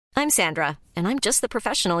I'm Sandra, and I'm just the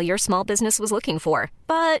professional your small business was looking for.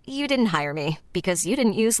 But you didn't hire me because you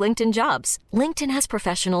didn't use LinkedIn Jobs. LinkedIn has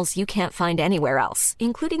professionals you can't find anywhere else,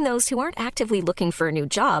 including those who aren't actively looking for a new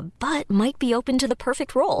job, but might be open to the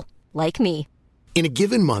perfect role, like me. In a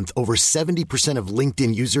given month, over 70% of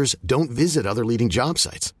LinkedIn users don't visit other leading job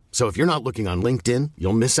sites. So if you're not looking on LinkedIn,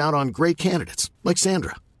 you'll miss out on great candidates like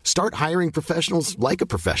Sandra. Start hiring professionals like a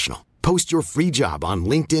professional. Post your free job on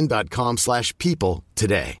linkedin.com/people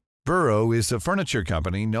today. Burrow is a furniture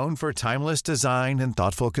company known for timeless design and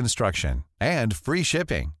thoughtful construction and free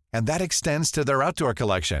shipping, and that extends to their outdoor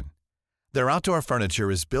collection. Their outdoor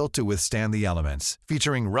furniture is built to withstand the elements,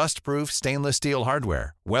 featuring rust-proof stainless steel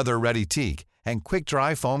hardware, weather-ready teak, and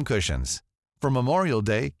quick-dry foam cushions. For Memorial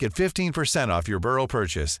Day, get 15% off your Burrow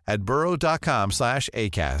purchase at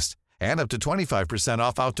burrow.com/ACAST and up to 25%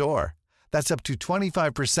 off outdoor. That's up to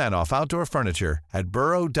 25% off outdoor furniture at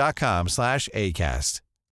burrow.com/ACAST.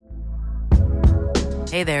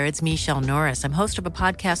 Hey there, it's Michelle Norris. I'm host of a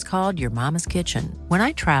podcast called Your Mama's Kitchen. When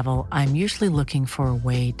I travel, I'm usually looking for a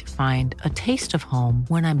way to find a taste of home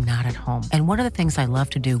when I'm not at home. And one of the things I love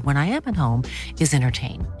to do when I am at home is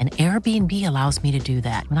entertain. And Airbnb allows me to do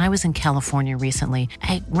that. When I was in California recently,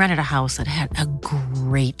 I rented a house that had a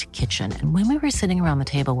great kitchen. And when we were sitting around the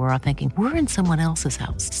table, we were all thinking, we're in someone else's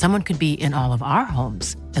house. Someone could be in all of our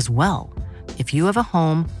homes as well. If you have a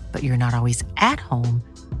home, but you're not always at home,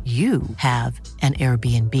 you have an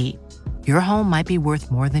Airbnb. Your home might be worth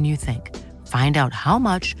more than you think. Find out how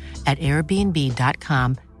much at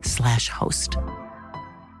airbnb.com/host.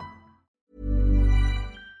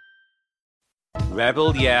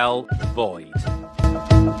 Rebel Yell Void.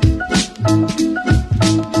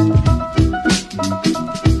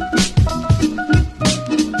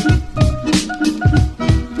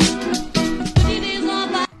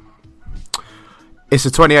 It's the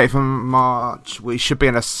 28th of March. We should be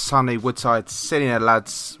in a sunny Woodside. Sitting there,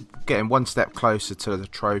 lads, getting one step closer to the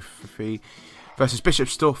trophy versus Bishop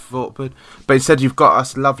Stortford. But instead, you've got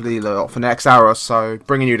us lovely lot for the next hour or so,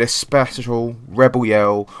 bringing you this special Rebel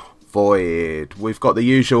Yell Void. We've got the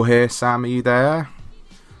usual here. Sam, are you there?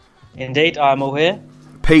 Indeed, I'm all here.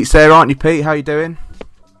 Pete's there, aren't you, Pete? How you doing?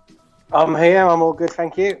 I'm here. I'm all good,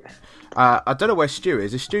 thank you. I don't know where Stu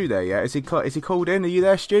is. Is Stu there yet? Is he called in? Are you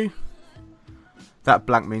there, Stu? That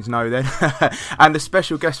blank means no then. And the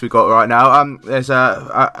special guest we got right now, there's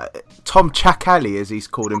Tom Chakali, as he's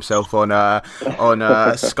called himself on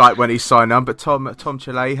Skype when he's signed on. But Tom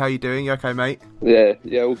Chale, how you doing? You okay, mate? Yeah,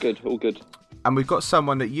 all good. And we've got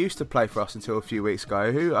someone that used to play for us until a few weeks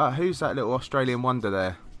ago. Who's that little Australian wonder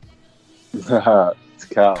there? It's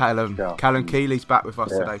Callum Keeley's back with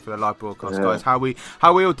us today for the live broadcast, guys. How we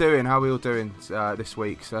all doing? This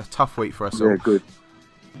week? It's a tough week for us all. Yeah, good.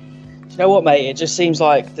 You know what, mate? It just seems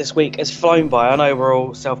like this week has flown by. I know we're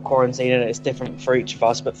all self-quarantining and it's different for each of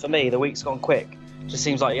us, but for me, the week's gone quick. It just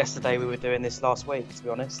seems like yesterday we were doing this last week, to be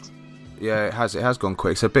honest. Yeah, it has gone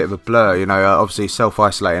quick. It's a bit of a blur, you know. Obviously,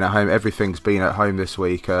 self-isolating at home. Everything's been at home this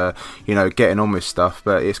week. Getting on with stuff,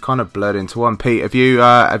 but it's kind of blurred into one. Pete, have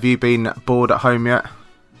you been bored at home yet?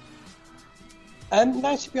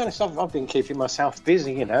 No, to be honest, I've been keeping myself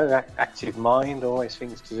busy. You know, active mind, always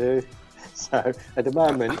things to do. So at the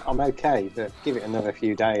moment, I'm okay, but give it another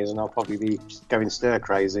few days and I'll probably be going stir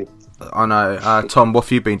crazy. I know. Tom, what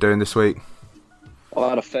have you been doing this week? I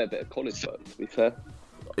had a fair bit of college work, to be fair.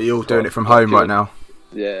 Are you all doing it from home right now?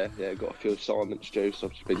 Yeah, got a few assignments due, so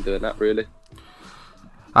I've just been doing that, really.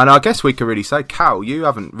 And I guess we could really say, Cal, you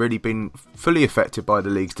haven't really been fully affected by the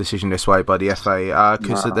league's decision this way by the FA,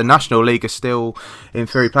 because the National League is still in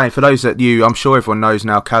theory playing. For those that I'm sure everyone knows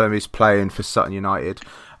now, Callum is playing for Sutton United.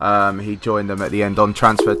 He joined them at the end on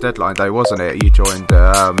transfer deadline day, wasn't it? You joined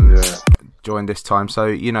this time. So,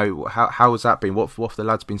 you know, how has that been? What have the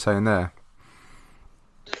lads been saying there?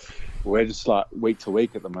 We're just like week to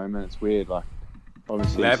week at the moment. It's weird. Like,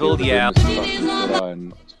 obviously, Rebel,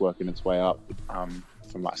 and it's working its way up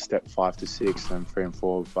from like step 5 to 6 and 3 and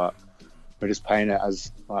 4. But we're just playing it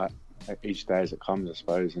as like each day as it comes, I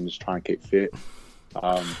suppose, and just trying to keep fit.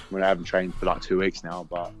 We haven't trained for like 2 weeks now,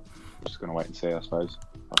 but I'm just gonna wait and see, I suppose.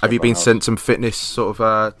 Have you been sent some fitness sort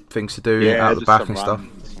of things to do out the back and stuff?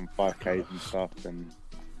 Some 5Ks and stuff, and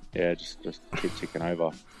just keep ticking over,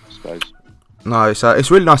 I suppose. No,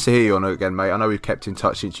 it's really nice to hear you on again, mate. I know we've kept in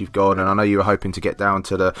touch since you've gone, and I know you were hoping to get down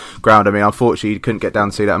to the ground. I mean, unfortunately, you couldn't get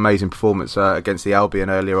down to see that amazing performance against the Albion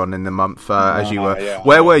earlier on in the month, as you were. Yeah,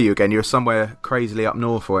 where were you again? You were somewhere crazily up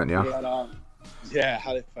north, weren't you?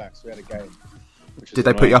 Halifax. We had a game. Did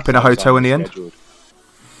they put you up in a hotel in the end?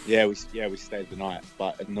 Yeah, we stayed the night,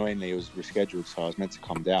 but annoyingly it was rescheduled, so I was meant to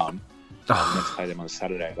come down. I was meant to play them on a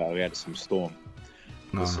Saturday, but we had some storm.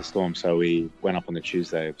 It's a storm, so we went up on the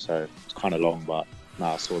Tuesday, so it's kind of long, but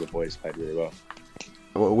I saw the boys played really well.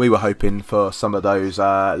 Well, we were hoping for some of those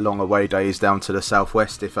long away days down to the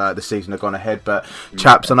southwest if the season had gone ahead. But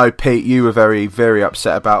chaps, I know Pete, you were very, very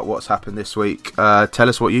upset about what's happened this week. Tell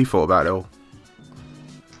us what you thought about it all.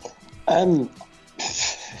 I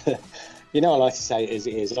like to say it as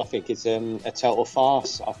it is. I think it's a total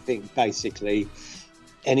farce. I think basically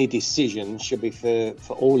any decision should be for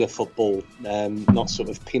all of football, not sort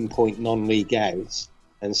of pinpoint non-league outs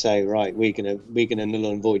and say, right, we're gonna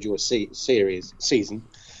null and void your season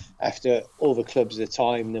after all the clubs, the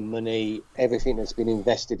time, the money, everything that's been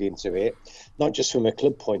invested into it, not just from a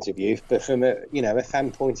club point of view, but from a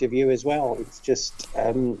fan point of view as well. It's just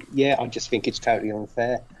I just think it's totally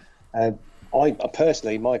unfair. I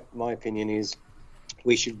personally, my opinion is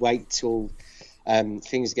we should wait till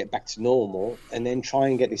things get back to normal and then try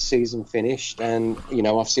and get this season finished. And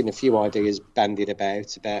I've seen a few ideas bandied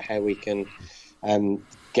about how we can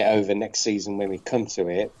get over next season when we come to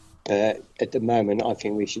it. But at the moment, I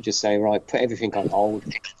think we should just say, right, put everything on hold.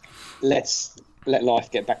 Let's let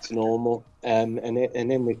life get back to normal, and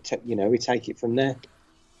then we take it from there.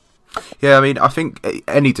 Yeah, I mean, I think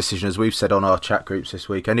any decision, as we've said on our chat groups this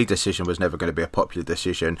week, any decision was never going to be a popular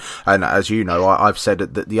decision. And as you know, I've said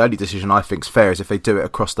that the only decision I think's fair is if they do it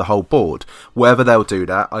across the whole board. Whether they'll do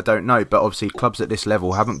that, I don't know. But obviously, clubs at this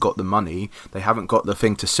level haven't got the money. They haven't got the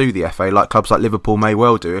thing to sue the FA like clubs like Liverpool may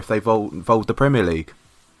well do if they involve the Premier League.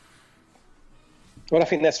 Well, I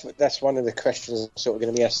think that's one of the questions I'm sort of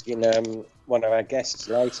going to be asking one of our guests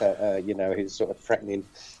later, who's sort of threatening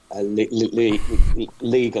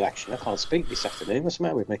legal action. I can't speak this afternoon. What's the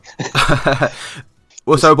matter with me?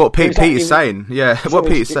 Well, so what Pete is saying. Yeah, what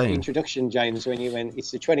Pete is saying. Introduction, James, when you went,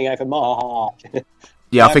 it's the 28th of March.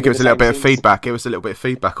 Yeah, I think it was a little bit of feedback. It was a little bit of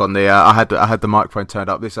feedback on the. I had the microphone turned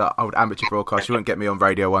up. This old amateur broadcast. You wouldn't get me on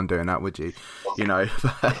Radio 1 doing that, would you?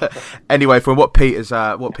 Anyway, from what Pete has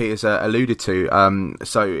alluded to.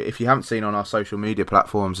 So if you haven't seen on our social media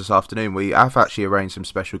platforms this afternoon, we have actually arranged some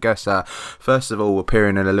special guests. First of all,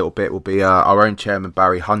 appearing in a little bit will be our own chairman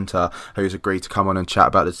Barry Hunter, who's agreed to come on and chat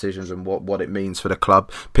about the decisions and what it means for the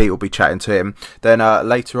club. Pete will be chatting to him. Then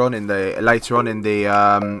later on in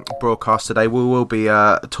the broadcast today, we will be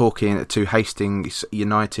talking to Hastings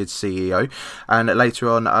United CEO, and later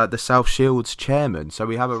on the South Shields chairman. So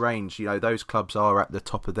we have arranged, those clubs are at the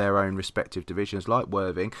top of their own respective divisions, like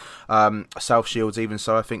Worthing, South Shields. Even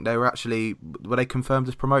so, I think were they confirmed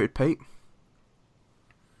as promoted, Pete?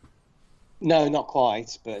 No, not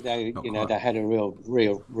quite, but they had a real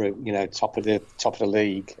top of the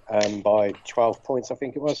league by 12 points. I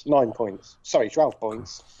think it was 9 points. Sorry, 12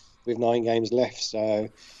 points with 9 games left. So.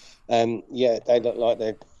 They look like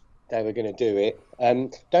they were going to do it.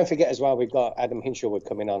 Don't forget as well, we've got Adam Hinshelwood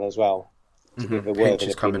coming on as well to give a word of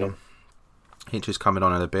opinion. Hinch is coming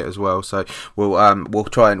on in a bit as well, so we'll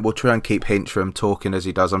try and keep Hinch from talking as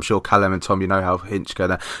he does. I'm sure Callum and Tom, you know how Hinch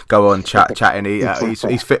gonna go on chatting.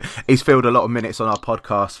 He's filled a lot of minutes on our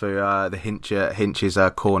podcast for the Hinch's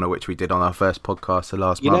corner, which we did on our first podcast the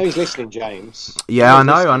last month. He's listening, James. Yeah, I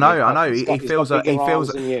know. He feels a lot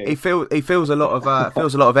of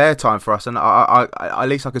airtime for us, and I at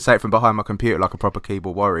least I can say it from behind my computer like a proper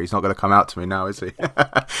keyboard warrior. He's not going to come out to me now, is he?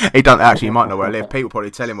 He doesn't actually. He might know where I live. People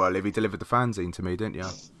probably tell him where I live. He delivered the fanzine to me, didn't you?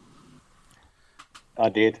 I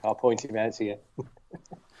did. I'll point him out to you.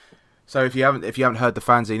 So if you haven't heard, the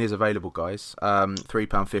fanzine is available, guys.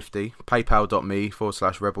 £3.50.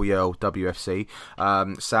 PayPal.me/Rebel Yell WFC.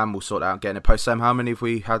 Sam will sort out getting a post. Sam, how many have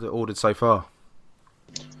we had ordered so far?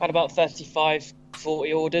 Had about 35,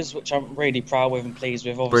 40 orders, which I'm really proud with and pleased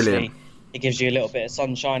with. Obviously, brilliant. It gives you a little bit of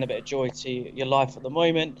sunshine, a bit of joy to your life at the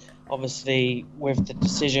moment. Obviously, with the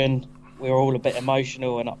decision, we're all a bit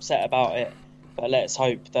emotional and upset about it, but let's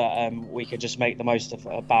hope that we can just make the most of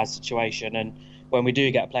a bad situation. And when we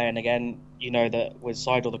do get playing again, that we'll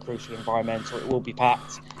side all the crucial environmental, it will be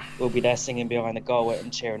packed. We'll be there singing behind the goal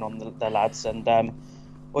and cheering on the lads. And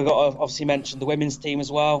we've got to obviously mention the women's team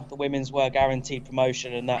as well. The women's were guaranteed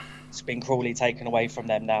promotion, and that's been cruelly taken away from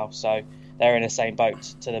them now. So they're in the same boat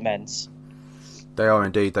to the men's. They are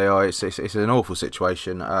indeed. They are. It's an awful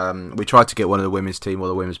situation. We tried to get one of the women's team or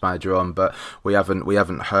the women's manager on, but we haven't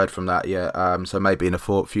heard from that yet. So maybe in a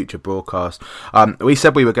future broadcast. We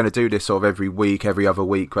said we were going to do this sort of every week, every other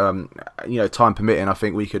week. Time permitting, I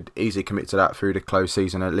think we could easily commit to that through the close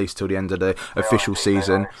season, at least till the end of the official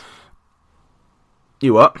season.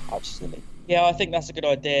 You what? Absolutely. Yeah, I think that's a good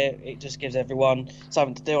idea. It just gives everyone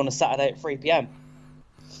something to do on a Saturday at 3 p.m.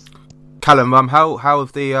 Callum, how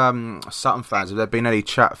have the Sutton fans? Have there been any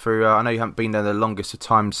chat through? I know you haven't been there the longest of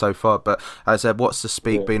time so far, but what's the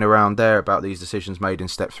speak been around there about these decisions made in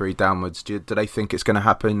step 3 downwards? Do they think it's going to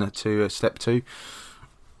happen to step 2?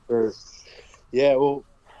 Yeah, well,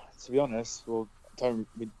 to be honest, no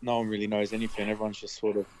one really knows anything. Everyone's just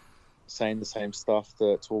sort of saying the same stuff.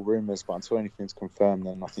 It's all rumours, but until anything's confirmed,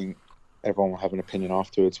 then I think everyone will have an opinion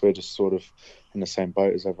afterwards. We're just sort of in the same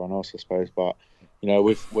boat as everyone else, I suppose. But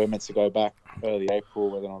we're meant to go back early April.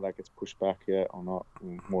 Whether or not that gets pushed back yet or not,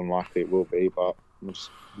 more than likely it will be. But we're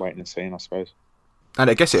just waiting and seeing, I suppose. And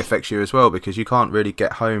I guess it affects you as well because you can't really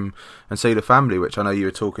get home and see the family, which I know you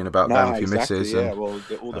were talking about going with your missus. Yeah, well,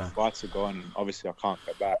 all the flights are gone. Obviously, I can't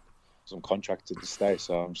go back because I'm contracted to stay,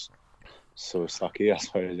 so I'm just sort of stuck here, I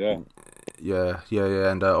suppose. Yeah,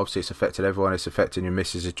 and obviously it's affected everyone. It's affecting your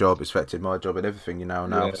missus' job. It's affected my job and everything. Now.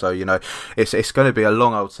 Yeah. So it's going to be a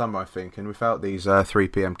long old summer, I think. And without these 3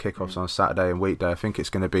 p.m. kickoffs on Saturday and weekday, I think it's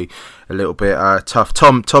going to be a little bit tough.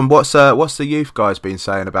 Tom, what's the youth guys been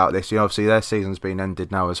saying about this? Obviously their season's been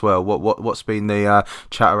ended now as well. What's been the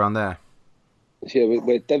chat around there? Yeah,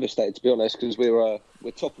 we're devastated, to be honest, because we're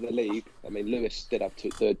top of the league. I mean, Lewis do have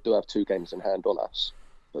 2 games in hand on us.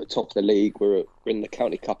 But at the top of the league, we're in the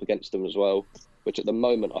County Cup against them as well, which at the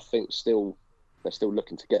moment I think they're still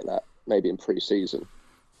looking to get that, maybe in pre-season.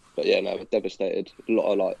 But yeah, no, we're devastated. A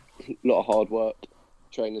lot of hard work,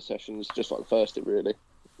 training sessions, just like the first team, really,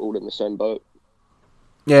 all in the same boat.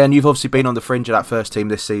 Yeah, and you've obviously been on the fringe of that first team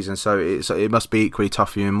this season, so it must be equally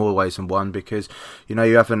tough for you in more ways than one because you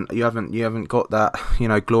haven't got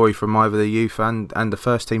that glory from either the youth and the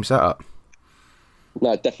first team setup.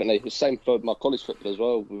 No, definitely. The same for my college football as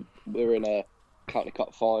well. We're in a County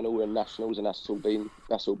Cup final, we're in Nationals, and that's all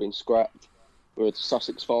been scrapped. We're at the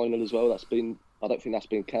Sussex final as well. I don't think that's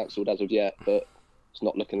been cancelled as of yet, but it's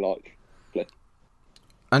not looking like.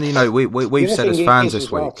 And we've said as fans this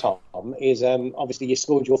week, Tom, is obviously you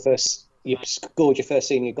scored your first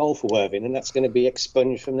senior goal for Worthing, and that's going to be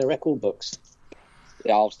expunged from the record books.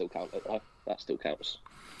 Yeah, I'll still count it though. That still counts.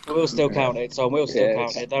 We'll still count it, Tom. We'll still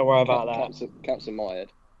count it. Don't worry about that. Counts in my head.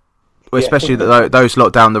 Well, especially those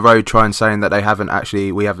lot down the road trying saying that they haven't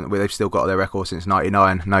actually. They've still got their record since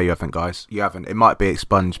 '99. No, you haven't, guys. You haven't. It might be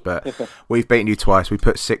expunged, but we've beaten you twice. We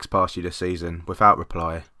put 6 past you this season without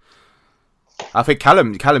reply. I think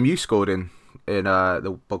Callum, you scored in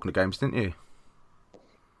the Bognor games, didn't you?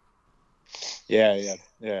 Yeah,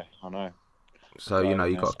 I know. So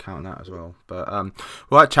you've got to count that as well. But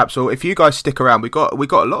right, chaps. So if you guys stick around, we got a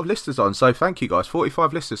lot of listeners on. So thank you guys.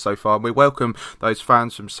 45 listeners so far. And we welcome those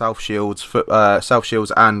fans from South Shields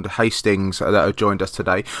and Hastings that have joined us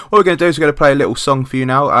today. What we're going to do is we're going to play a little song for you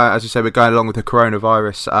now. As I said, we're going along with the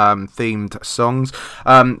coronavirus themed songs.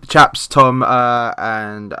 Chaps, Tom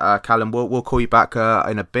and Callum, we'll call you back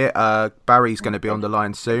in a bit. Barry's going to be on the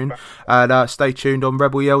line soon. And stay tuned on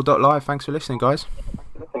RebelYell.live. Thanks for listening, guys.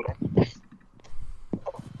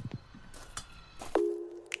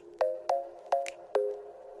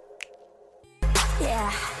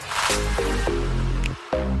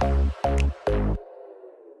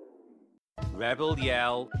 Rebel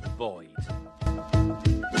Yell Void.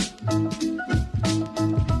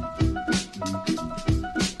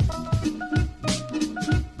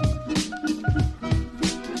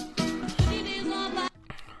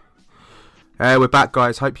 We're back,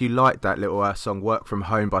 guys. Hope you liked that little song "Work From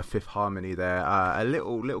Home" by Fifth Harmony there. A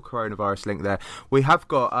little coronavirus link there. We have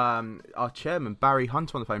got our chairman, Barry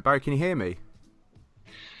Hunt, on the phone. Barry, can you hear me?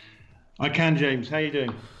 I can, James. How you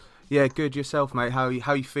doing? Yeah, good. Yourself, mate? How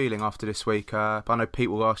you feeling after this week? I know Pete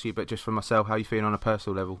will ask you, but just for myself, how you feeling on a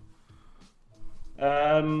personal level?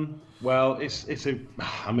 Well,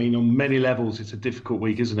 I mean, on many levels, it's a difficult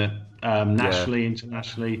week, isn't it? Nationally,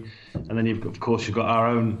 internationally, and then you've got our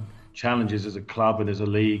own challenges as a club and as a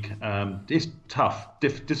league. It's tough,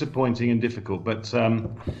 disappointing, and difficult. But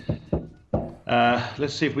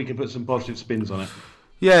let's see if we can put some positive spins on it.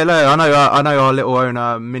 Yeah, no, I know our little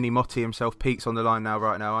owner, Mini Motti himself, Pete's on the line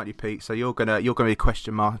right now, aren't you, Pete? So you're gonna be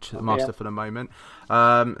question master for the moment.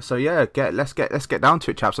 So yeah, let's get down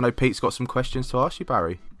to it, chaps. I know Pete's got some questions to ask you,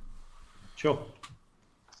 Barry. Sure.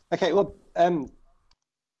 Okay, well,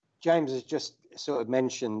 James has just sort of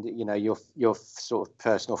mentioned, your sort of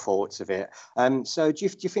personal thoughts of it. So do you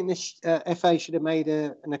think the FA should have made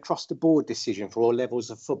an across the board decision for all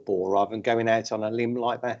levels of football rather than going out on a limb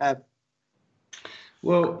like they have?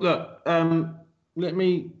 Well, look, let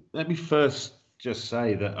me first just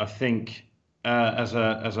say that I think as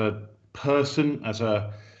a person, as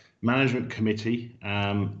a management committee,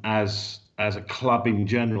 as a club in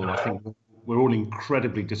general, I think we're all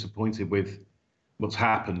incredibly disappointed with what's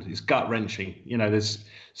happened. It's gut wrenching. There's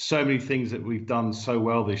so many things that we've done so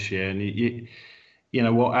well this year, and you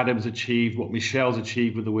know what Adam's achieved, what Michelle's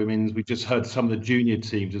achieved with the women's. We just heard some of the junior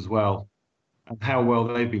teams as well, and how well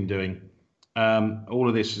they've been doing. All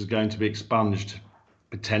of this is going to be expunged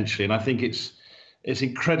potentially, and I think it's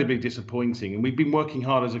incredibly disappointing. And we've been working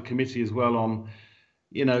hard as a committee as well on,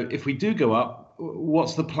 if we do go up,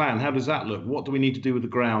 what's the plan? How does that look? What do we need to do with the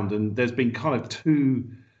ground? And there's been kind of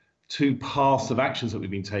two paths of actions that we've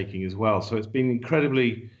been taking as well. So it's been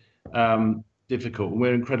incredibly difficult, and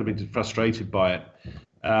we're incredibly frustrated by it.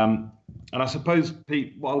 And I suppose,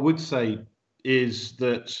 Pete, what I would say is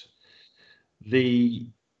that the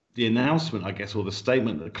announcement, I guess, or the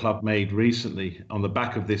statement that the club made recently on the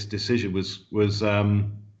back of this decision was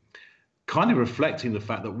kind of reflecting the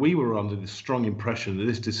fact that we were under the strong impression that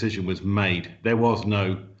this decision was made. There was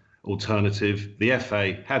no alternative. The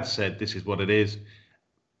FA had said this is what it is.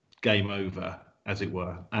 Game over, as it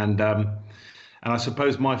were. And I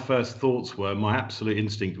suppose my first thoughts were, my absolute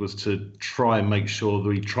instinct was to try and make sure that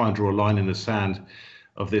we try and draw a line in the sand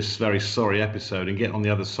of this very sorry episode and get on the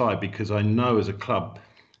other side, because I know as a club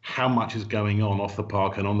how much is going on off the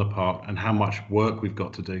park and on the park, and how much work we've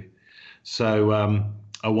got to do. So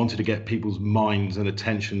I wanted to get people's minds and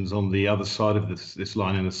attentions on the other side of this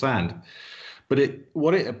line in the sand. But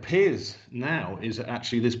what it appears now is that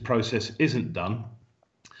actually this process isn't done.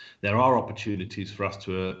 There are opportunities for us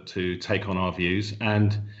to take on our views,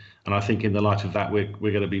 and I think in the light of that, we're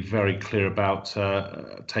going to be very clear about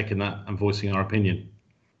taking that and voicing our opinion.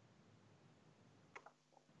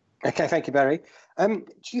 Okay, thank you, Barry. Do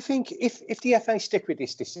you think if the FA stick with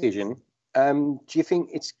this decision, do you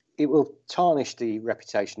think it will tarnish the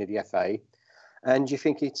reputation of the FA, and do you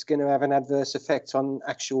think it's going to have an adverse effect on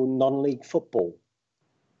actual non-league football?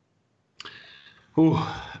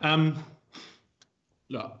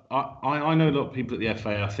 Look, I know a lot of people at the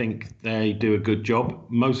FA. I think they do a good job.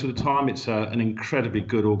 Most of the time, it's an incredibly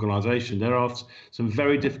good organisation. There are some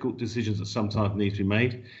very difficult decisions that sometimes need to be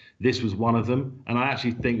made. This was one of them. And I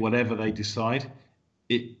actually think whatever they decide,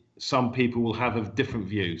 some people will have a different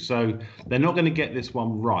view. So they're not going to get this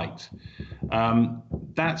one right.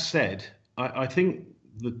 That said, I think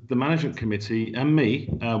the management committee and me,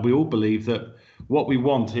 we all believe that what we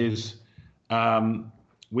want is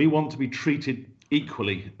we want to be treated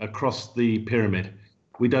equally across the pyramid.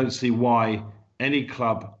 We don't see why any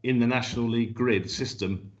club in the National League grid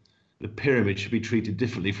system, the pyramid, should be treated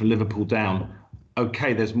differently from Liverpool down.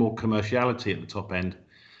 Okay, there's more commerciality at the top end,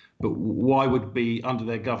 but why would be under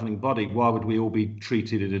their governing body? Why would we all be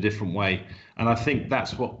treated in a different way? And I think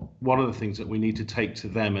that's one of the things that we need to take to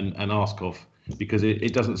them and ask of, because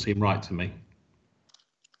it doesn't seem right to me.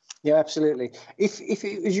 Yeah, absolutely. If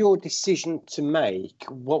it was your decision to make,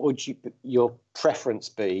 what would your preference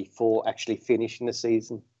be for actually finishing the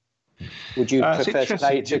season? Would you prefer to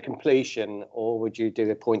play it to completion, or would you do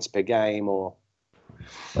the points per game? Or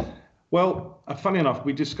well, funny enough,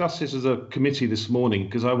 we discussed this as a committee this morning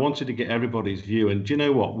because I wanted to get everybody's view. And do you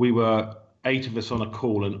know what? We were 8 of us on a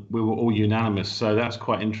call, and we were all unanimous. So that's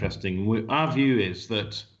quite interesting. Our view is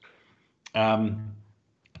that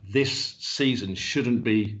this season shouldn't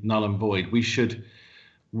be null and void. We should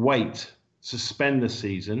wait, suspend the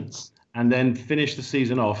season, and then finish the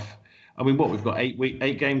season off. I mean, we've got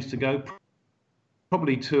 8 games to go,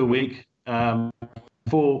 probably 2 a week,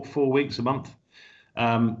 4 weeks a month.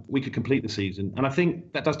 We could complete the season. And I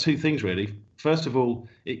think that does 2 things, really. First of all,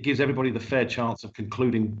 it gives everybody the fair chance of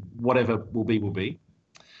concluding whatever will be.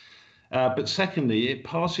 But secondly, it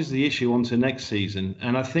passes the issue on to next season.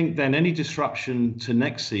 And I think then any disruption to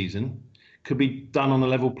next season could be done on a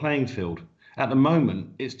level playing field. At the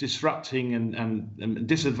moment, it's disrupting and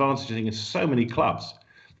disadvantaging so many clubs,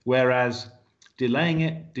 whereas delaying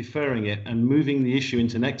it, deferring it, and moving the issue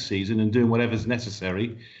into next season and doing whatever's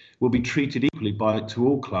necessary will be treated equally to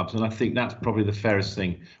all clubs. And I think that's probably the fairest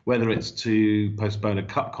thing, whether it's to postpone a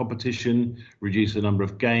cup competition, reduce the number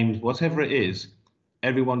of games, whatever it is.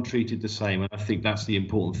 Everyone treated the same, and I think that's the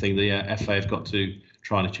important thing the FA have got to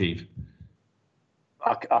try and achieve.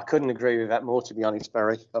 I couldn't agree with that more, to be honest,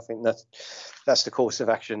 Barry. I think that's the course of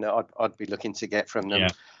action that I'd be looking to get from them.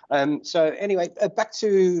 Yeah. So anyway, back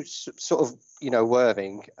to sort of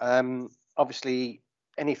Worthing. Obviously,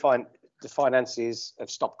 the finances have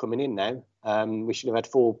stopped coming in now. We should have had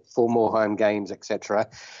four more home games, etc.,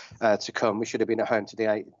 to come. We should have been at home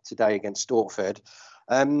today against Stortford.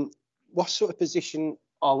 What sort of position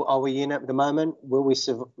are we in at the moment? Will we,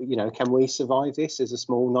 can we survive this as a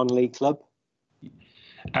small non-league club?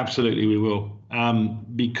 Absolutely, we will.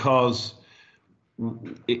 Because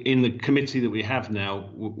in the committee that we have now,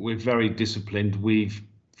 we're very disciplined. We've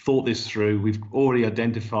thought this through. We've already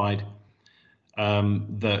identified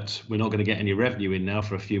that we're not going to get any revenue in now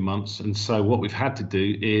for a few months. And so what we've had to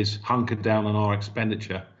do is hunker down on our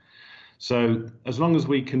expenditure. So as long as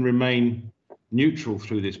we can remain neutral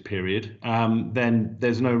through this period, then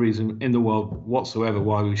there's no reason in the world whatsoever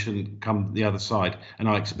why we shouldn't come the other side. And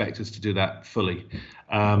I expect us to do that fully.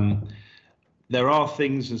 There are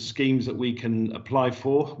things and schemes that we can apply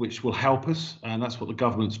for which will help us. And that's what the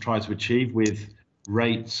government's tried to achieve with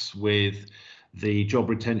rates, with the job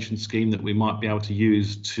retention scheme that we might be able to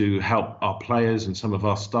use to help our players and some of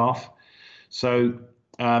our staff. So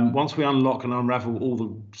once we unlock and unravel all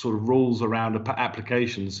the sort of rules around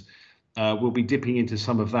applications, we'll be dipping into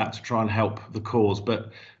some of that to try and help the cause.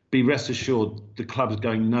 But be rest assured, the club is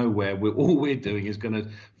going nowhere. All we're doing is going to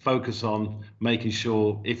focus on making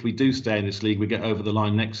sure if we do stay in this league, we get over the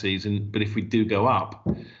line next season. But if we do go up,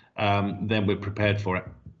 then we're prepared for it.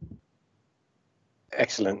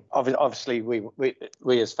 Excellent. Obviously,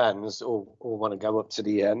 we as fans all want to go up to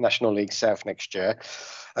the National League South next year.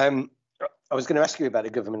 I was going to ask you about the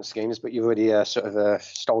government schemes, but you've already sort of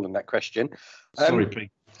stolen that question. Sorry,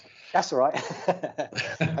 Pete. That's all right.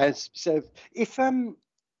 So if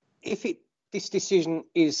this decision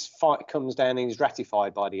comes down and is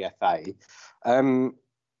ratified by the FA,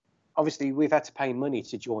 obviously we've had to pay money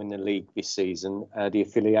to join the league this season, the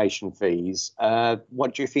affiliation fees.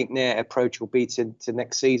 What do you think their approach will be to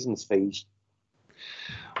next season's fees?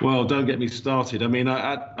 Well, don't get me started. I mean,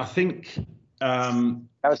 I think...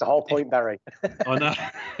 that was the whole point, Barry. I know.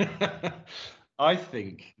 I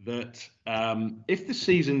think that if the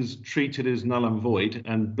season's treated as null and void,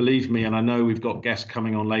 and believe me, and I know we've got guests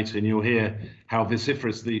coming on later, and you'll hear how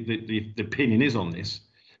vociferous the opinion is on this,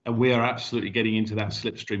 and we are absolutely getting into that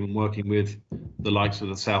slipstream and working with the likes of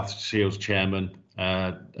the South Shields chairman,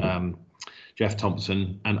 Jeff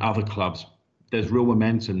Thompson, and other clubs. There's real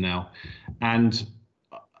momentum now, and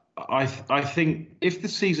I think if the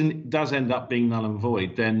season does end up being null and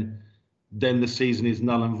void, then the season is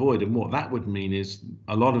null and void. And what that would mean is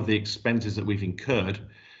a lot of the expenses that we've incurred,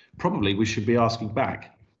 probably we should be asking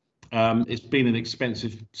back. It's been an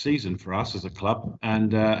expensive season for us as a club,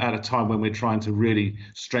 and at a time when we're trying to really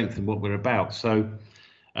strengthen what we're about. So,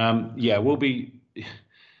 we'll be...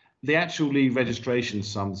 The actual league registration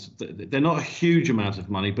sums, they're not a huge amount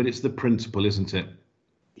of money, but it's the principle, isn't it?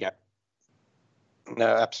 Yeah.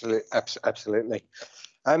 No, absolutely.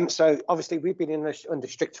 So obviously we've been under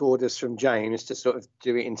strict orders from James to sort of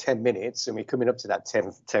do it in 10 minutes, and we're coming up to that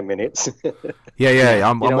 10 minutes. Yeah.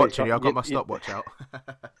 I'm watching you. I've got my stopwatch out.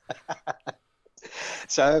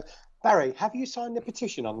 So, Barry, have you signed the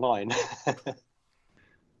petition online?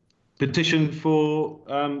 Petition for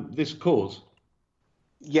this cause?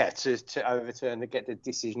 Yeah, to overturn, to get the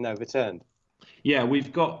decision overturned. Yeah,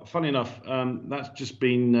 we've got, funny enough, that's just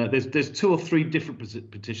been, there's 2 or 3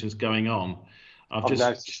 different petitions going on. I've just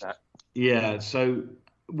noticed that. Yeah, so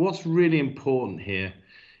what's really important here,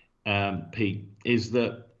 Pete, is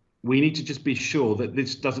that we need to just be sure that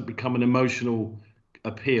this doesn't become an emotional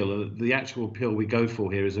appeal. The actual appeal we go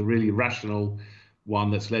for here is a really rational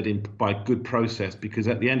one that's led in by good process, because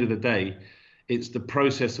at the end of the day, it's the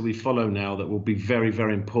process that we follow now that will be very,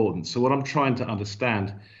 very important. So what I'm trying to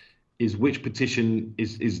understand is which petition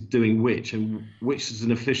is doing which, and which is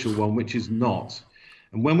an official one, which is not.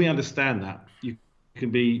 And when we understand that, you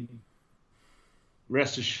can be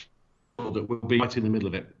rest assured that we'll be right in the middle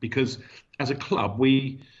of it. Because as a club,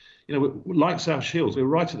 we, like South Shields, we're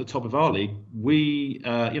right at the top of our league. We,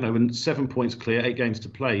 we're 7 points clear, 8 games to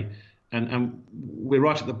play. And we're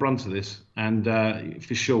right at the brunt of this, and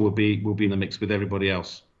for sure we'll be in the mix with everybody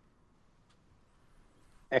else.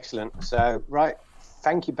 Excellent. So, right,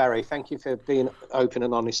 thank you, Barry. Thank you for being open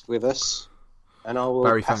and honest with us. And I will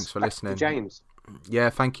Barry, thanks for listening. James. Yeah,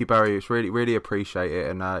 thank you, Barry. It's really appreciate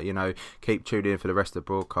it, and keep tuning in for the rest of the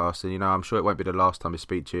broadcast. And I'm sure it won't be the last time I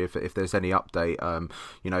speak to you. If there's any update,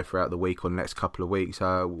 throughout the week or the next couple of weeks,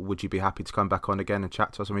 would you be happy to come back on again and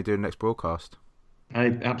chat to us when we do the next broadcast?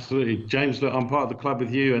 Hey, absolutely, James. Look, I'm part of the club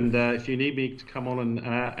with you, and if you need me to come on and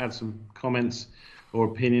add some comments or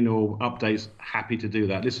opinion or updates, happy to do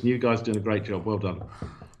that. Listen, you guys are doing a great job. Well done.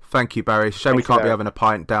 Thank you, Barry. Shame we can't be having a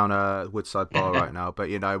pint down a Woodside bar right now, but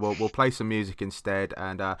we'll play some music instead,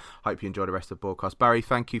 and hope you enjoy the rest of the broadcast. Barry,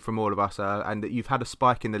 thank you from all of us, and you've had a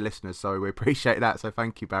spike in the listeners, so we appreciate that. So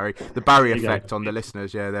thank you, Barry. The Barry effect on the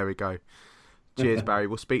listeners. Yeah, there we go. Cheers, Barry.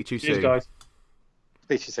 We'll speak to you soon. Cheers, guys.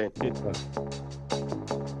 Speak to you soon. Cheers, guys.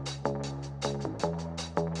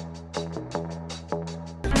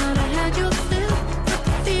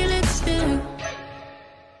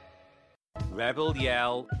 Rebel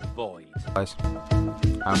Yell Void. Guys,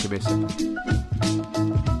 how do you miss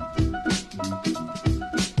it?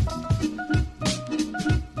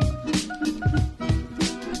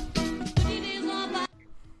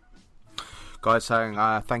 Guys saying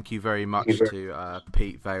thank you very much to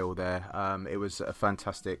Pete Vale there. It was a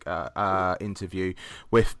fantastic interview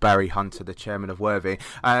with Barry Hunter, the chairman of Worthing.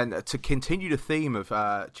 And to continue the theme of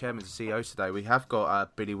chairmen and CEOs today, we have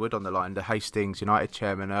got Billy Wood on the line, the Hastings United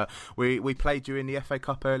chairman. We played you in the FA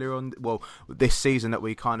Cup earlier on, well, this season that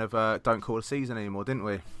we kind of don't call a season anymore, didn't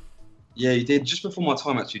we? Yeah, you did, just before my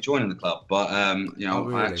time actually joining the club. But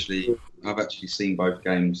really? I've actually seen both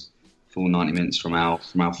games, full 90 minutes from our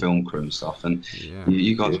film crew and stuff, and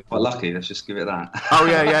you guys are quite lucky. Let's just give it that. Oh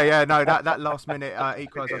yeah. No, that last minute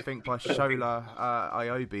equalised, I think, by Shola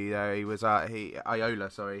Iobi.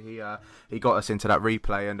 He got us into that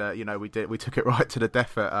replay, and we took it right to the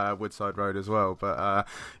death at Woodside Road as well. But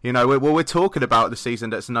we're talking about the season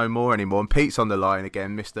that's no more anymore. And Pete's on the line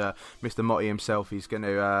again, Mr. Motti himself. He's going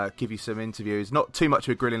to give you some interviews, not too much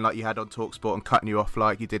of a grilling like you had on TalkSport and cutting you off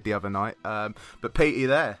like you did the other night. But Pete, are you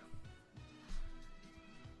there?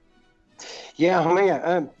 Yeah, I'm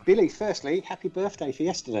here. Billy, firstly, happy birthday for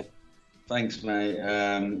yesterday. Thanks, mate.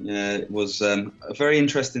 It was a very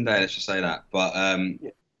interesting day, let's just say that. But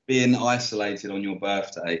being isolated on your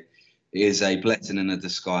birthday is a blessing in a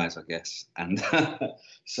disguise, I guess. And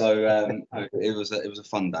so it was a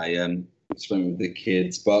fun day. Spent with the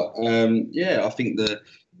kids. But I think the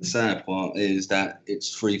sad part is that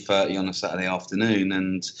it's 3:30 on a Saturday afternoon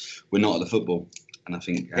and we're not at the football. And I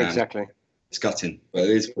think exactly. It's gutting, but it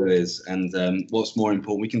is what it is. And what's more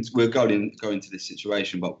important, we're going into this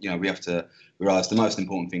situation, but we have to realise the most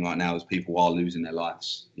important thing right now is people are losing their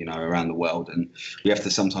lives, around the world, and we have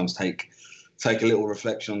to sometimes take a little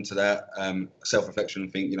reflection onto that, self-reflection,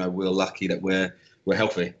 and think, we're lucky that we're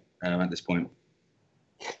healthy at this point.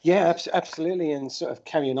 Yeah, absolutely, and sort of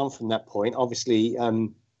carrying on from that point, obviously.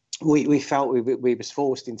 We felt we was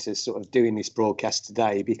forced into sort of doing this broadcast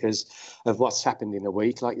today because of what's happened in a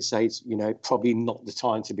week. Like you say, it's probably not the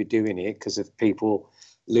time to be doing it because of people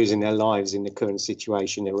losing their lives in the current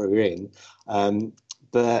situation that we're in.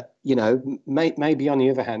 But maybe on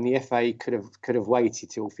the other hand, the FA could have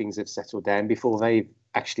waited till things have settled down before they've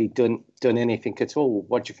actually done anything at all.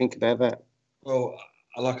 What do you think about that? Well,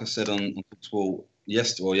 like I said on TalkSport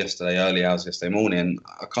yesterday, early hours yesterday morning,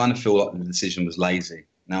 I kind of feel like the decision was lazy.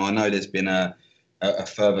 Now, I know there's been a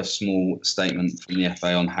further small statement from the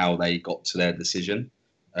FA on how they got to their decision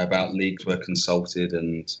about leagues were consulted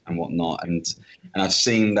and whatnot. And I've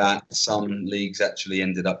seen that some leagues actually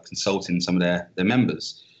ended up consulting some of their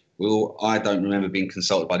members. Well, I don't remember being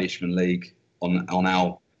consulted by the Ishman League on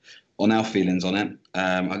our feelings on it.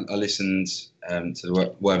 I listened to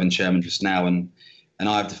the Worthing chairman just now, and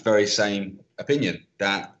I have the very same opinion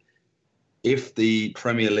that if the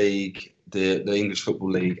Premier League, the English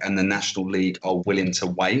Football League and the National League are willing to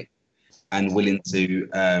wait and willing to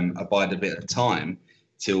abide a bit of time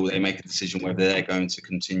till they make a decision whether they're going to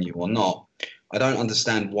continue or not, I don't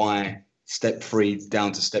understand why step 3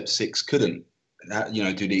 down to step 6 couldn't,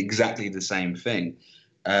 do exactly the same thing.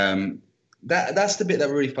 That's the bit that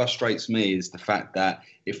really frustrates me, is the fact that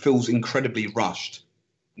it feels incredibly rushed.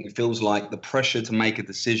 It feels like the pressure to make a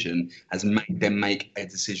decision has made them make a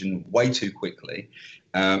decision way too quickly.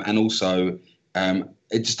 And also,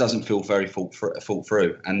 it just doesn't feel very thought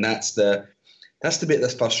through. And that's the bit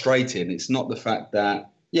that's frustrating. It's not the fact that,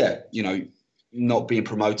 not being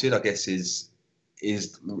promoted, I guess, is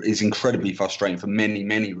incredibly frustrating for many,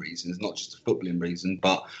 many reasons, not just a footballing reason,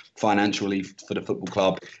 but financially for the football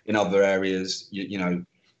club in other areas,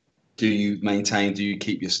 do you maintain, do you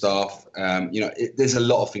keep your staff? There's a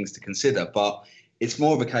lot of things to consider, but it's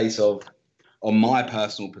more of a case of, on my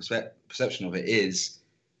personal perception of it, is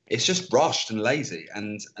it's just rushed and lazy,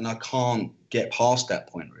 and I can't get past that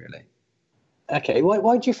point, really. Okay,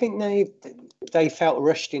 why do you think they felt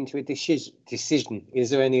rushed into a decision? Is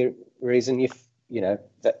there any reason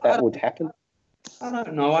that would happen? I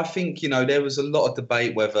don't know. I think there was a lot of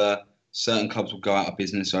debate whether certain clubs will go out of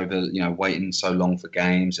business over, waiting so long for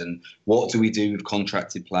games, and what do we do with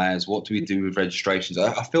contracted players? What do we do with registrations?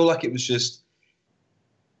 I feel like it was just,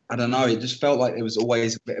 I don't know. It just felt like there was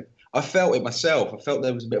always a bit of, I felt it myself. I felt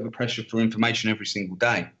there was a bit of a pressure for information every single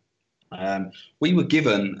day. We were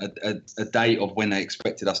given a date of when they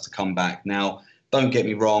expected us to come back. Now, don't get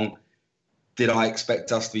me wrong. Did I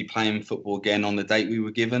expect us to be playing football again on the date we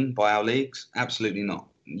were given by our leagues? Absolutely not.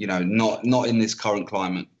 Not in this current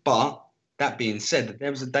climate. But that being said,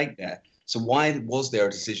 there was a date there. So why was there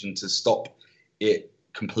a decision to stop it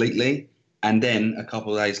completely and then a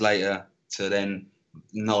couple of days later to then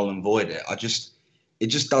null and void it? It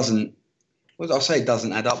just doesn't. Well, I'll say it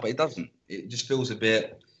doesn't add up, but it doesn't. It just feels a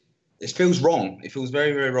bit. it feels wrong. It feels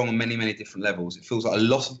very, very wrong on many, many different levels. It feels like a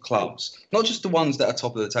lot of clubs, not just the ones that are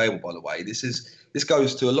top of the table, by the way. This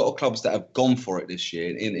goes to a lot of clubs that have gone for it this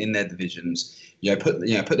year in their divisions. Put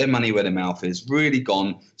their money where their mouth is. Really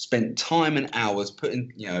gone, spent time and hours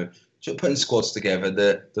putting squads together.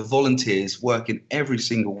 The volunteers working every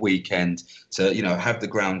single weekend to have the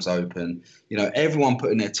grounds open. Everyone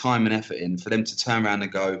putting their time and effort in for them to turn around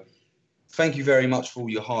and go, thank you very much for all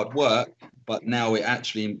your hard work. But now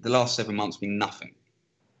the last 7 months been nothing.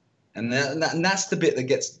 And that's the bit that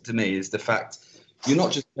gets to me, is the fact you're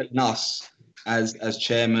not just telling us as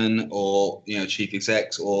chairman or chief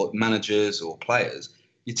execs or managers or players,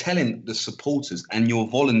 you're telling the supporters and your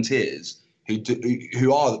volunteers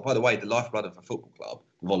who are, by the way, the lifeblood of a football club,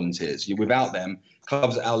 volunteers. Without them,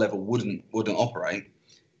 clubs at our level wouldn't operate.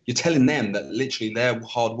 You're telling them that literally their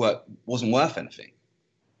hard work wasn't worth anything.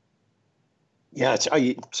 Yeah,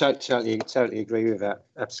 I totally agree with that.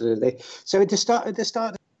 Absolutely. So at the start of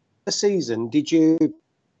the season, did you,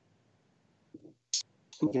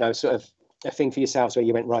 sort of a thing for yourselves where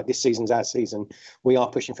you went, right, this season's our season, we are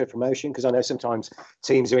pushing for promotion? Because I know sometimes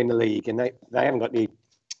teams are in the league and they haven't got the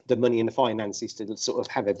money and the finances to sort of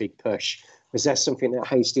have a big push. Was that something that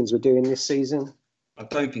Hastings were doing this season? I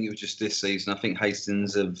don't think it was just this season. I think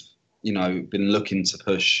Hastings have, been looking to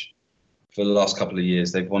push for the last couple of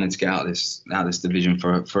years. They've wanted to get out of this division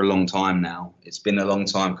for a long time now. It's been a long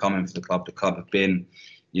time coming for the club. The club have been,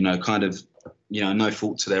 no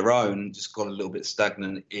fault to their own, just got a little bit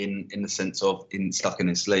stagnant in the sense of stuck in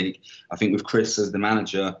this league. I think with Chris as the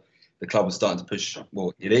manager, the club is starting to push.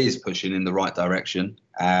 Well, it is pushing in the right direction.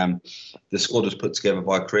 The squad was put together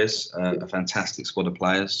by Chris, a fantastic squad of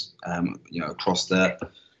players, across the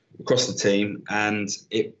team, and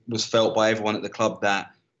it was felt by everyone at the club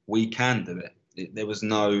that we can do it. There was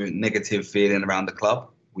no negative feeling around the club.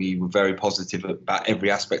 We were very positive about every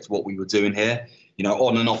aspect of what we were doing here,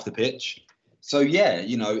 on and off the pitch. So yeah,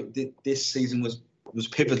 this season was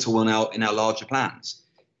pivotal in our larger plans.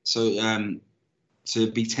 So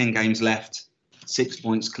to be 10 games left, 6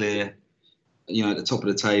 points clear, at the top of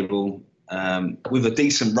the table, with a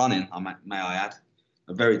decent run-in, may I add,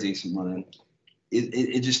 a very decent run-in.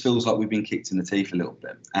 It just feels like we've been kicked in the teeth a little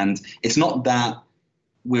bit. And it's not that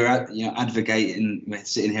we're advocating, we're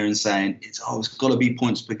sitting here and saying it's got to be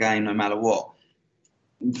points per game no matter what.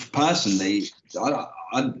 Personally, I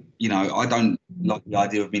don't like the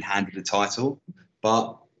idea of being handed a title,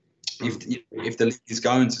 but if the league is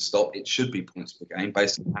going to stop, it should be points per game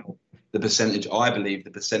based on how the percentage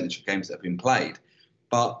of games that have been played.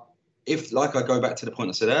 But if, like I go back to the point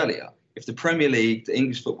I said earlier, if the Premier League, the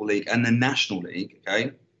English Football League and the National League,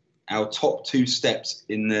 okay, our top two steps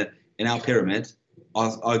in our pyramid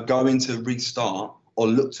are going to restart or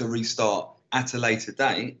look to restart at a later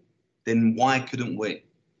date, then why couldn't we?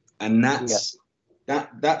 And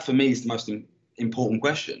that for me is the most important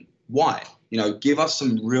question. Why? Give us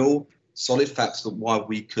some real solid facts of why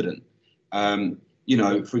we couldn't.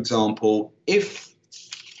 For example, if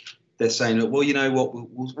they're saying, well, you know what,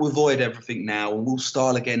 we'll avoid everything now and we'll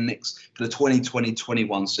start again next for the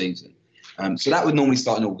 2020-21 season. So that would normally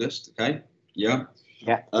start in August, okay? Yeah.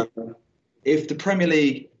 Yeah. If the Premier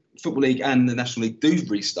League, Football League and the National League do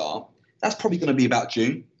restart, that's probably going to be about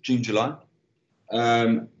June, July.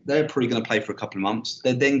 They're probably going to play for a couple of months.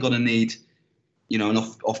 They're then going to need, an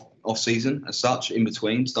off season as such in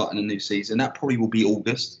between starting a new season. That probably will be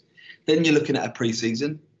August. Then you're looking at a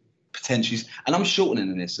pre-season, potentially, and I'm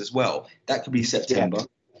shortening this as well. That could be September,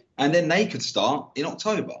 and then they could start in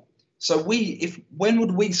October. So when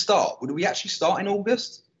would we start? Would we actually start in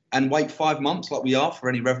August and wait 5 months like we are for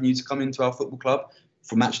any revenue to come into our football club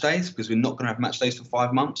for match days, because we're not going to have match days for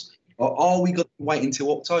 5 months? Or are we going to wait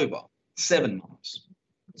until October? 7 months.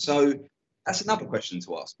 So that's another question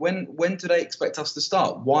to ask. When do they expect us to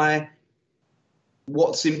start? Why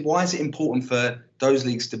is it important for those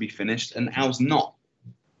leagues to be finished and ours not?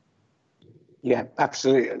 Yeah,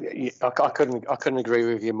 absolutely. I couldn't agree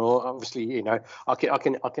with you more. Obviously, I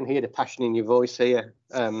can hear the passion in your voice here.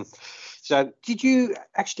 So did you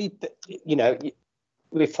actually,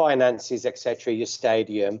 with finances, etc., your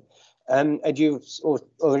stadium, had you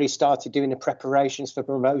already started doing the preparations for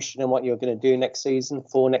promotion and what you're going to do next season?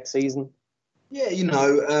 Yeah,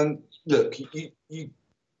 look,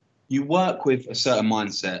 you work with a certain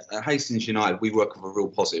mindset. At Hastings United, we work with a real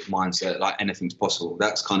positive mindset, like anything's possible.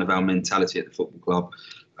 That's kind of our mentality at the football club.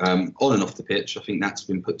 On and off the pitch, I think that's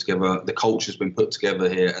been put together. The culture's been put together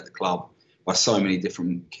here at the club by so many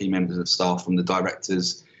different key members of staff, from the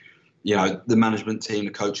directors, the management team,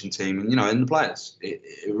 the coaching team, and the players. It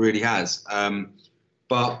really has.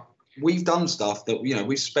 But we've done stuff that,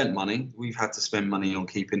 we've spent money. We've had to spend money on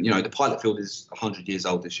keeping, the Pilot Field is 100 years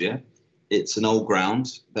old this year. It's an old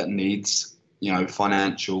ground that needs,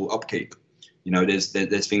 financial upkeep. There's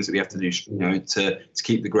things that we have to do, to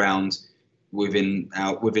keep the ground within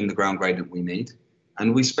the ground grade that we need.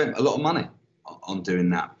 And we spent a lot of money on doing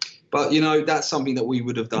that. But, that's something that we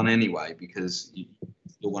would have done anyway, because you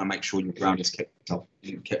want to make sure your ground is kept up,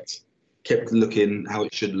 kept looking how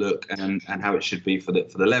it should look and how it should be for the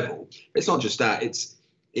level. It's not just that. It's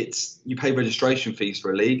you pay registration fees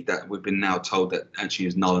for a league that we've been now told that actually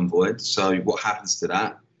is null and void. So what happens to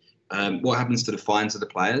that? What happens to the fines of the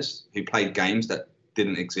players who played games that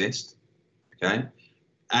didn't exist? Okay.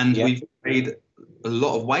 And we've paid a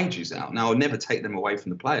lot of wages out. Now, I'll never take them away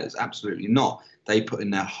from the players. Absolutely not. They put in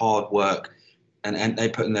their hard work and they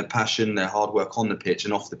put in their passion, their hard work on the pitch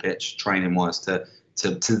and off the pitch, training-wise, to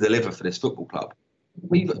deliver for this football club.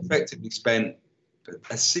 We've effectively spent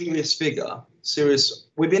a serious figure,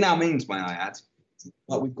 within our means, may I add,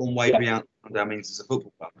 but we've gone way beyond our means as a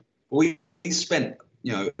football club. We spent,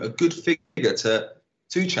 a good figure to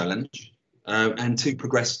challenge and to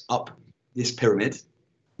progress up this pyramid,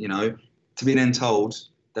 to be then told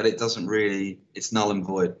that it doesn't really, it's null and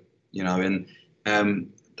void, and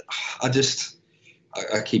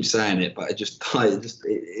I keep saying it, but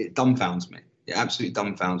it dumbfounds me. It absolutely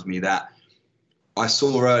dumbfounds me that I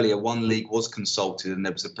saw earlier one league was consulted and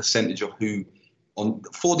there was a percentage of who on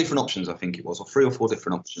 4 different options, I think it was, or 3 or 4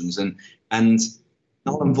 different options, and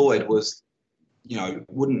null and void was,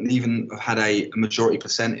 wouldn't even have had a majority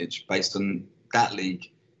percentage based on that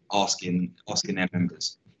league asking their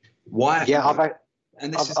members. Why? Yeah,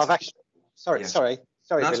 Sorry,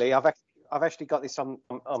 That's, Billy. I've actually got this on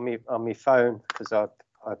my phone because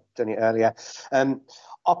I've done it earlier.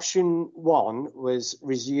 Option 1 was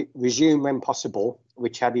resume when possible,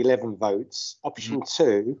 which had 11 votes. Option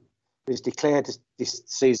 2 was declared this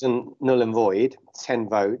season null and void, 10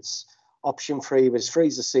 votes. Option 3 was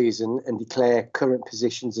freeze the season and declare current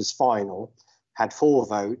positions as final, had 4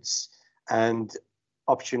 votes. And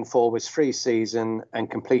option 4 was freeze season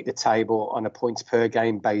and complete the table on a points per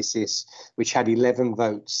game basis, which had 11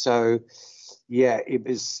 votes. So, yeah, it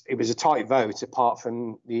was a tight vote apart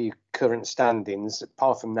from the current standings.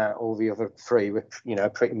 Apart from that, all the other 3 were,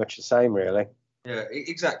 pretty much the same, really. Yeah,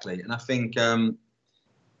 exactly. And I think,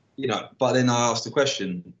 but then I asked the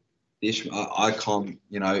question, I can't,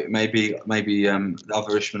 maybe the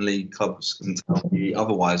other Ishmael League clubs can tell me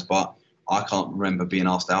otherwise, but I can't remember being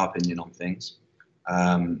asked our opinion on things.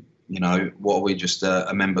 What are we, just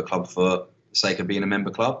a member club for the sake of being a member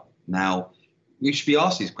club? Now, we should be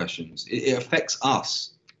asked these questions. It affects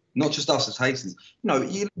us, not just us as Hastings.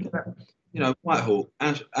 You look at, Whitehall,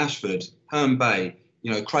 Ashford, Herne Bay,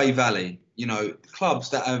 Cray Valley, clubs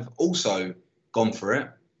that have also gone for it.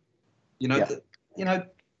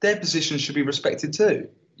 Their positions should be respected too.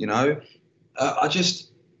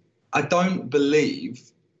 I don't believe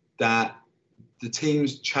that the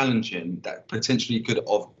teams challenging that potentially could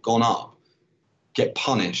have gone up get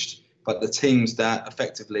punished, but the teams that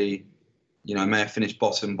effectively, may have finished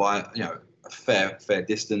bottom by, a fair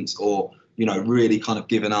distance, or, really kind of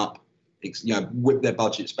given up, whip their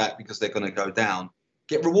budgets back because they're going to go down,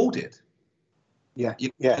 get rewarded. Yeah,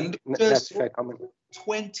 And that's a fair comment.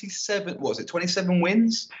 27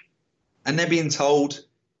 wins? And they're being told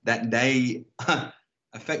that they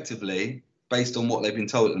effectively, based on what they've been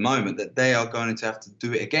told at the moment, that they are going to have to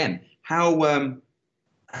do it again. How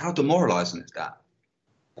demoralising is that?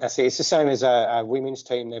 That's it. It's the same as a women's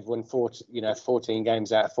team. They've won 14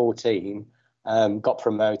 games out of 14, got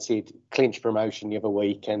promoted, clinched promotion the other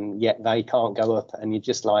week, and yet they can't go up. And you're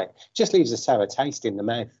just leaves a sour taste in the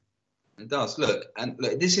mouth. It does. Look,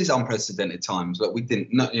 this is unprecedented times. Look, we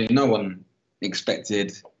didn't. No one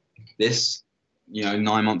expected this. 9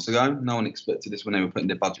 months ago, no one expected this when they were putting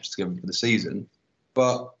their budgets together for the season.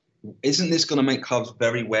 But isn't this going to make clubs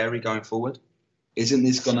very wary going forward? Isn't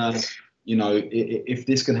this going to, if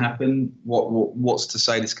this can happen, what's to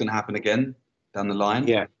say this can happen again down the line?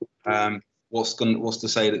 Yeah. What's to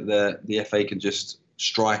say that the FA can just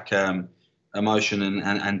strike emotion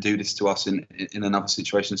and do this to us in another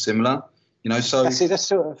situation similar? So see, that's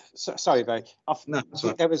sort of sorry, Barry. No,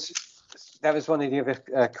 sorry. That was one of the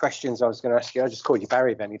other questions I was going to ask you. I just called you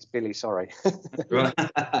Barry then. It's Billy, sorry.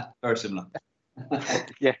 Very similar.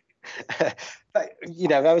 Yeah. But,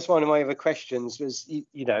 that was one of my other questions was,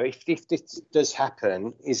 if this does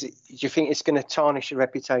happen, do you think it's going to tarnish the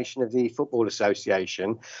reputation of the Football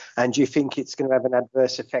Association? And do you think it's going to have an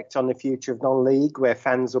adverse effect on the future of non-league, where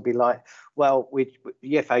fans will be like, well,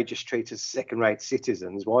 the FA just treat us second-rate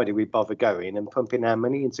citizens. Why do we bother going and pumping our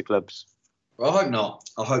money into clubs? Well,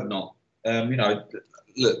 I hope not.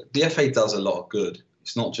 Look, the FA does a lot of good.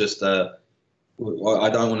 It's not just. I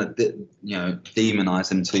don't want to, demonise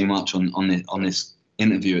them too much on this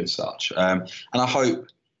interview as such. And I hope,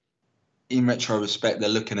 in retrospect, they're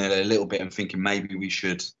looking at it a little bit and thinking maybe we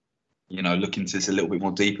should, look into this a little bit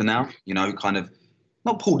more deeper now. Kind of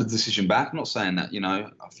not pull the decision back. I'm not saying that.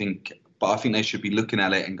 I think they should be looking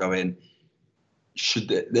at it and going,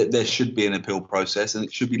 there should be an appeal process and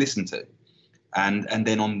it should be listened to, and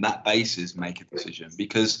then on that basis make a decision,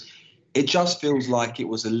 because it just feels like it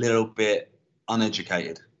was a little bit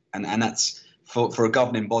uneducated, and that's for a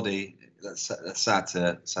governing body. That's sad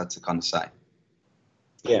to kind of say.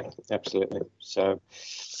 Yeah, absolutely. So,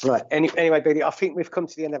 right. Anyway, Billy, I think we've come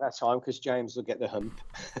to the end of our time because James will get the hump.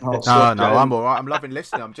 No, I'm all right. I'm loving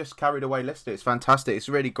listening. I'm just carried away listening. It's fantastic. It's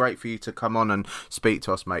really great for you to come on and speak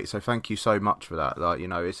to us, mate. So thank you so much for that.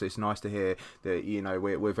 It's nice to hear that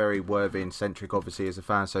we're very Worthing centric, obviously, as a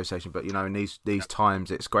fan association. But in these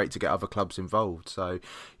times, it's great to get other clubs involved. So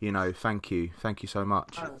thank you so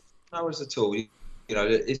much. No worries at all.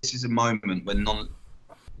 This is a moment when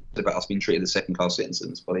about us being treated as second-class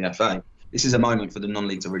citizens by the FA. This is a moment for the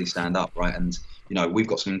non-league to really stand up, right? And we've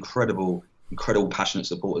got some incredible, passionate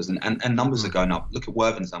supporters, and numbers are going up. Look at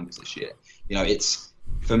Worthing's numbers this year. It's,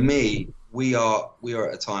 for me, we are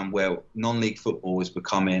at a time where non-league football is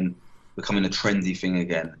becoming a trendy thing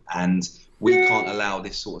again, and we can't allow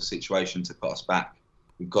this sort of situation to put us back.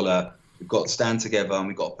 We've got to stand together and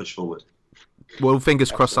we've got to push forward. Well,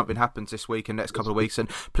 fingers crossed something happens this week and next couple of weeks, and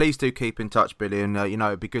please do keep in touch, Billy, and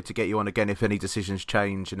it'd be good to get you on again if any decisions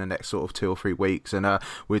change in the next sort of 2 or 3 weeks, and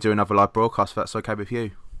we'll do another live broadcast if that's okay with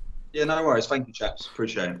you. Yeah, no worries. Thank you, chaps.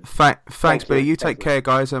 Appreciate it. Thanks, Billy. You take care,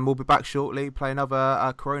 guys, and we'll be back shortly. Play another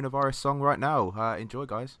coronavirus song right now. Enjoy,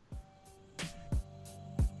 guys.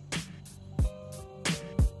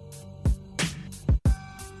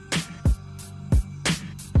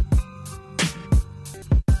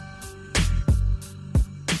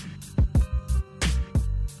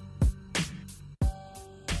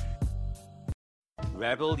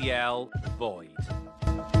 Rebel Yell Void.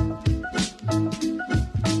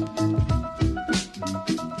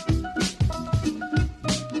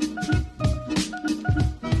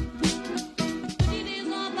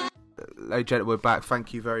 Ladies and gentlemen, we're back.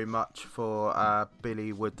 Thank you very much for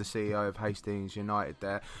Billy Wood, the CEO of Hastings United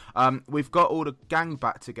there. We've got all the gang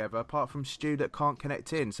back together, apart from Stu that can't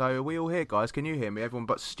connect in. So are we all here, guys? Can you hear me? Everyone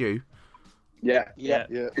but Stu? Yeah.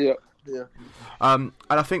 And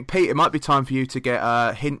I think, Pete, it might be time for you to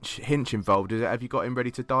get Hinch involved. Have you got him ready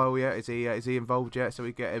to dial yet? Is he involved yet? So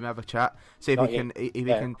we get him have a chat. See if he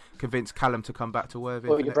can convince Callum to come back to Worthing.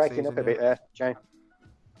 Well, you're breaking up a bit there, Jane.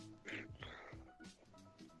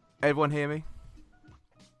 Everyone hear me?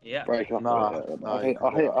 Yeah. Breaking up.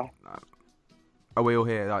 No. Are we all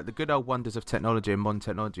here? Like the good old wonders of technology and modern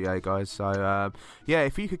technology, guys? So,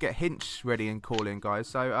 if you could get Hinch ready and call in, guys.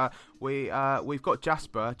 So, we've got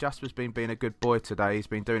Jasper. Jasper's been being a good boy today. He's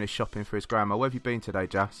been doing his shopping for his grandma. Where have you been today,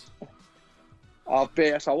 Jas? I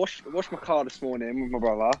washed my car this morning with my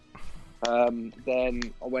brother.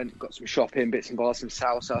 Then I went, got some shopping, bits and bobs, some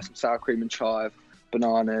salsa, some sour cream and chive,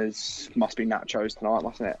 bananas. Must be nachos tonight,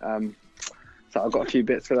 mustn't it? So I've got a few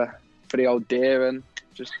bits for the old dear and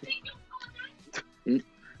just...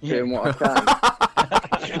 doing what I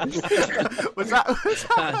can. was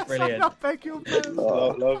that brilliant? I beg your pardon.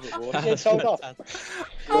 Love it. It's sold off.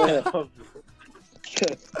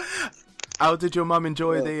 How did your mum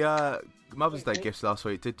enjoy the Mother's Day gifts last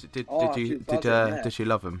week? Did she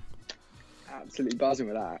love them? Absolutely buzzing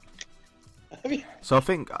with that. So I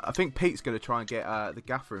think Pete's going to try and get the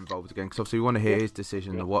gaffer involved again, because obviously we want to hear his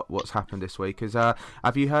decision of what's happened this week.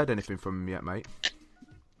 Have you heard anything from him yet, mate?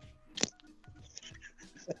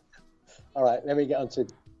 All right, let me get on to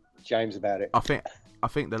James about it. I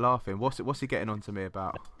think they're laughing. What's he getting on to me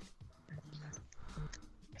about?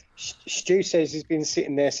 Stu says he's been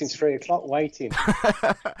sitting there since 3 o'clock waiting.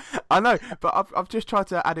 I know, but I've just tried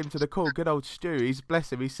to add him to the call. Good old Stu.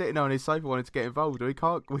 Bless him. He's sitting on his sofa wanting to get involved. We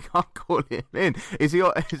can't call him in. Has he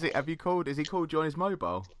called you on his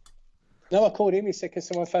mobile? No, I called him. He said, "Can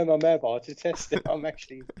someone phone my mobile to test that I'm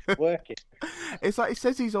actually working?" It's like it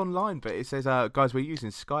says he's online, but it says, "Guys, we're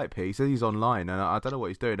using Skype here." He says he's online, and I don't know what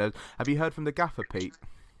he's doing. Have you heard from the gaffer, Pete?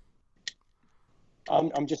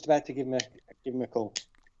 I'm just about to give him a call.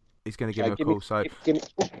 He's going to give him a call. So give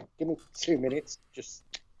me 2 minutes. Just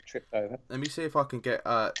tripped over. Let me see if I can get.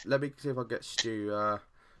 Get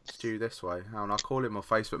Stu this way. Hang on, I'll call him on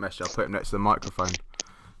Facebook message. I'll put him next to the microphone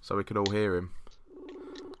so we can all hear him.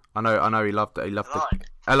 I know. He loved it.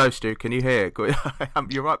 Hello, Stu. Can you hear?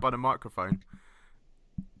 You're right by the microphone.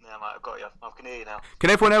 No, Yeah, mate, I've got you. I can hear you now. Can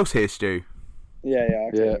everyone else hear Stu? Yeah,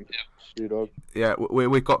 I can. Stu dog. Yeah,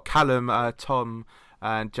 we've got Callum, Tom,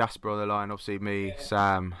 and Jasper on the line. Obviously, me,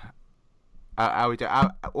 Sam. How we do?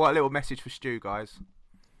 What a little message for Stu, guys.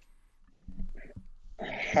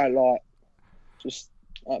 Just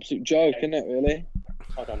absolute joke, isn't it? Really.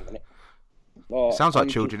 Hold on a minute. Sounds like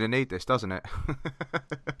children who need this, doesn't it?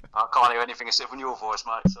 I can't hear anything except from your voice,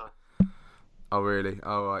 mate. So. Oh really?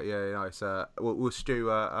 Oh right, yeah, nice. We'll Stu.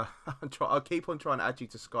 I'll keep on trying to add you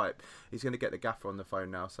to Skype. He's going to get the gaffer on the phone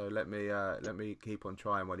now, so let me keep on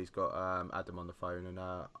trying while he's got Adam on the phone, and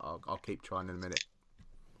I'll keep trying in a minute.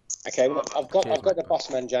 Okay, well, I've got the boss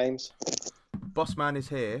man, James. Bossman is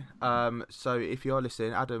here. So if you are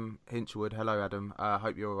listening, Adam Hinchwood. Hello, Adam.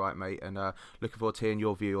 Hope you're all right, mate, and looking forward to hearing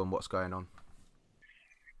your view on what's going on.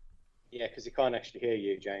 Yeah, because he can't actually hear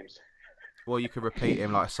you, James. Well, you could repeat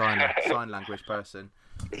him like a sign language person.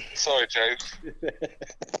 Sorry, James.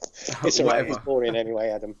 It's alright. It's boring anyway,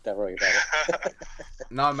 Adam. Don't worry about it.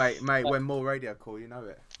 No, mate. When more radio call, you know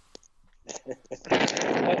it.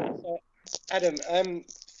 Adam,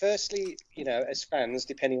 firstly, as fans,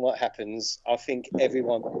 depending what happens, I think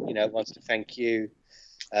everyone, wants to thank you,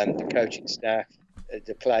 the coaching staff,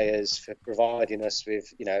 the players for providing us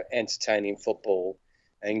with, entertaining football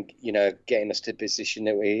and, getting us to the position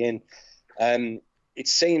that we're in. It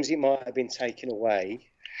seems it might have been taken away.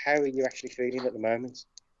 How are you actually feeling at the moment?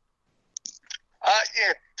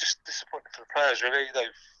 Yeah, just disappointed for the players, really.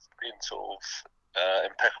 They've been sort of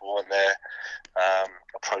impeccable in their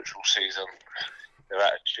approach all season. Their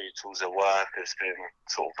attitude towards their work has been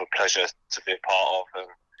sort of a pleasure to be a part of, and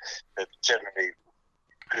they're generally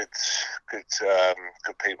good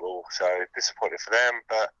people. So disappointed for them,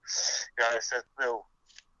 but it's a real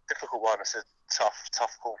difficult one. It's a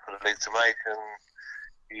tough call for the league to make, and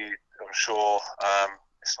I'm sure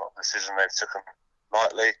it's not a decision they've taken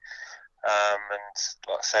lightly. And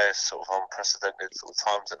like I say, it's sort of unprecedented sort of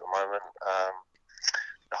times at the moment.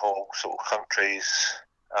 The whole sort of country's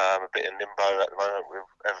a bit in limbo at the moment with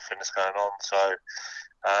everything that's going on. So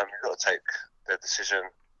you've got to take their decision.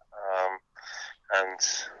 And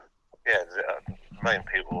the main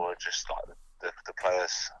people are just like the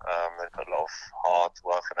players. They put a lot of hard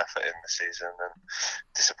work and effort in the season, and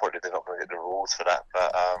disappointed they're not going to get the rewards for that.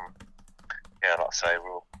 But like I say,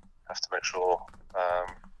 we'll have to make sure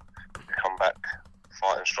we come back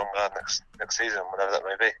fighting stronger next season, whatever that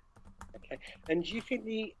may be. Okay. And do you think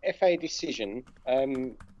the FA decision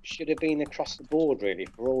should have been across the board, really,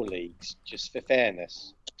 for all leagues, just for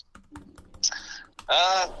fairness?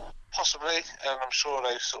 Possibly, and I'm sure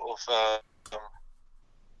they sort of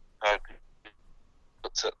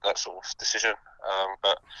looked at that sort of decision.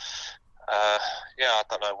 But I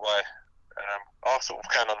don't know why. I sort of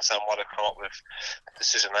can understand why they come up with the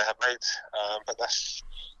decision they have made. But that's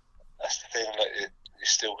the thing, that you're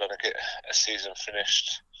still going to get a season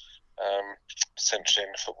finished, potentially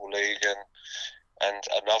in the Football League and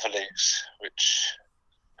other leagues, which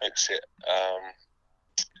makes it a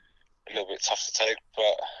little bit tough to take.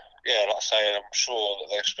 But like I say, I'm sure that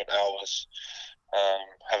they've spent hours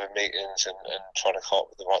having meetings and trying to come up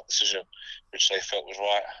with the right decision, which they felt was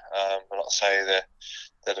right. And like I say,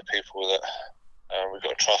 they're the people that we've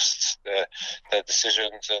got to trust their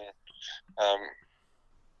decisions, and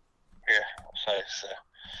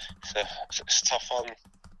it's a tough one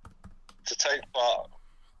to take, but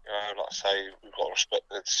like I say, we've got to respect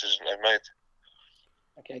the decision they've made.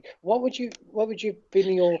 Okay, what would you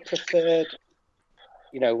been your preferred,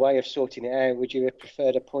 way of sorting it out? Would you have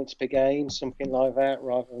preferred a points per game, something like that,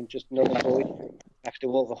 rather than just null and void after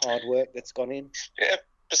all the hard work that's gone in? Yeah,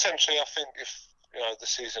 potentially. I think if the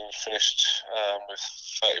season's finished with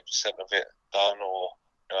 30% of it done, or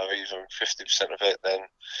even 50% of it, then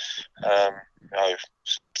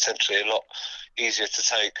potentially a lot easier to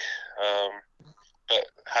take. But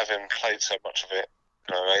having played so much of it,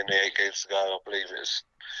 only 8 games to go, I believe it was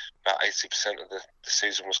about 80% of the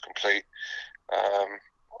season was complete. I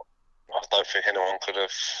don't think anyone could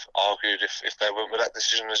have argued if they went with that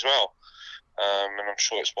decision as well. And I'm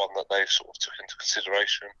sure it's one that they sort of took into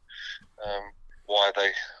consideration. Why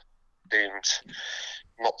they deemed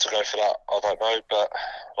not to go for that, I don't know. But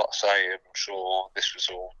like I say, I'm sure this was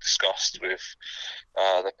all discussed with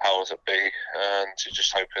the powers that be, and you're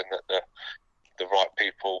just hoping that the right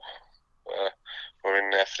people were in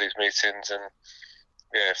there for these meetings. And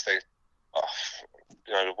if they,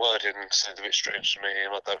 the wording seemed a bit strange to me,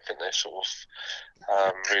 and I don't think they sort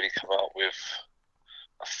of really come up with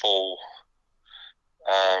a full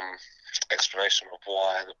explanation of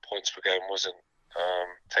why the points per game wasn't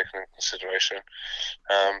taken into consideration.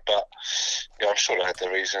 But I'm sure they had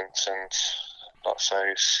their reasons, and like I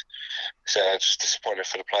say, it's just disappointing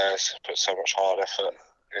for the players. Put so much hard effort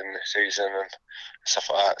in the season and stuff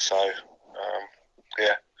like that. So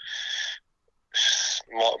yeah,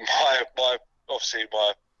 my obviously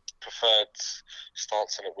my preferred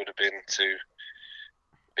stance on it would have been to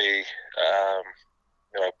be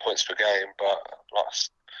points per game, but like I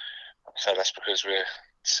said, that's because we're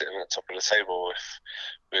sitting at the top of the table. If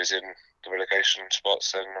we was in the relegation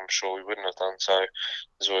spots, then I'm sure we wouldn't have done. So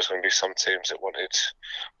there's always going to be some teams that wanted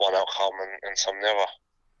one outcome and some the other.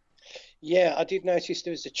 Yeah, I did notice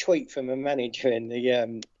there was a tweet from a manager in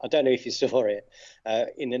the, I don't know if you saw it,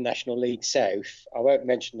 in the National League South. I won't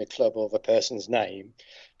mention the club or the person's name,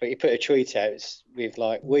 but he put a tweet out with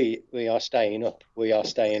like, we are staying up, we are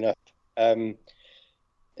staying up.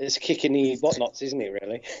 It's kicking the whatnots, isn't it,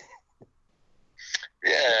 really?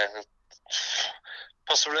 Yeah,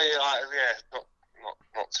 possibly.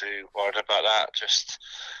 Not too worried about that. Just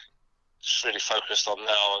really focused on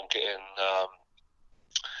now and getting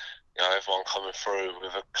everyone coming through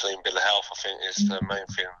with a clean bill of health. I think is the main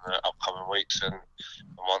thing in the upcoming weeks. And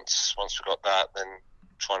once we got that, then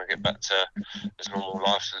trying to get back to as normal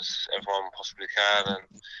life as everyone possibly can,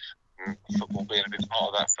 and football being a big part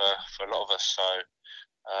of that for a lot of us. So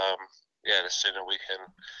the sooner we can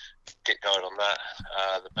get going on that,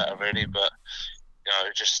 the better, really. But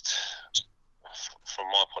just from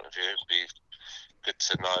my point of view, it'd be good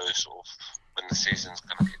to know sort of when the season's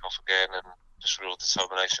going to kick off again, and just real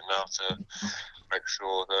determination now to make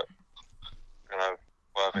sure that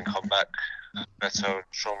Worthing come back better and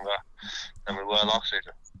stronger than we were last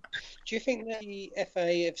season. Do you think the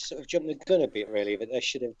FA have sort of jumped the gun a bit, really, that they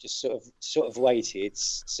should have just sort of waited,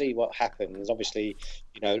 see what happens? Obviously,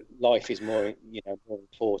 life is more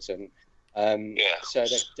important. So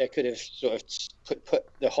they could have sort of put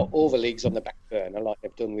all the leagues on the back burner like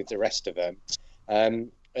they've done with the rest of them,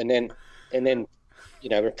 and then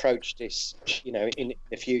approach this in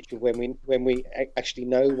the future when we actually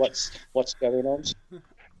know what's going on.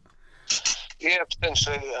 Yeah,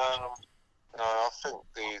 potentially. I think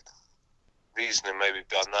the reasoning maybe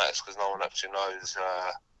behind that is because no one actually knows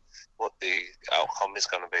what the outcome is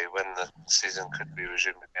going to be when the season could be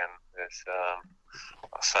resumed again. It's,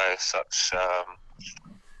 I say, it's such a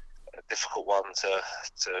difficult one to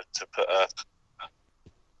put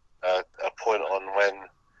a point on when,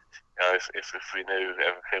 if we knew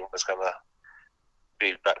everything was going to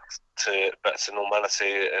be back to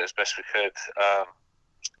normality as best we could.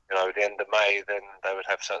 At the end of May, then they would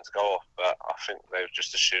have something to go off. But I think they've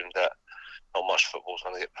just assumed that not much football is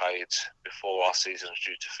going to get played before our season's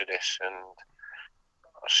due to finish, and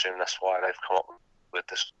I assume that's why they've come up with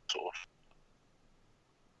this sort of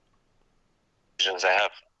decisions they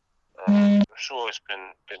have. I'm sure it's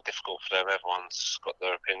been difficult for them. Everyone's got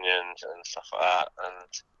their opinions and stuff like that,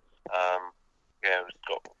 and we've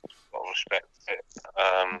got to respect it.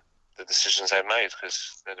 The decisions they've made,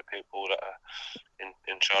 because they're the people that are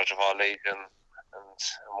in charge of our league and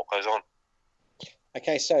what goes on.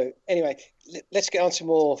 Okay, so anyway, let's get on to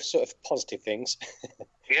more sort of positive things,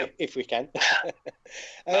 if we can.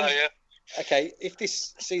 Okay, if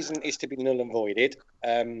this season is to be null and voided,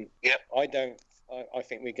 I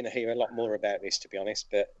think we're going to hear a lot more about this, to be honest.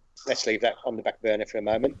 But let's leave that on the back burner for a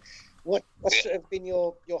moment. What's sort of been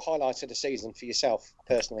your highlight of the season for yourself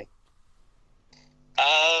personally?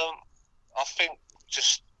 I think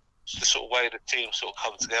just the sort of way the team sort of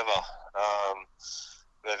come together.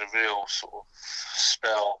 We had a real sort of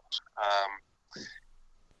spell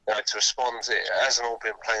to respond. It hasn't all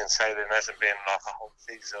been plain sailing. It hasn't been like a whole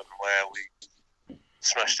season where we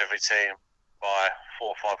smashed every team by 4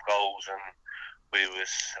 or 5 goals and we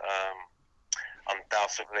was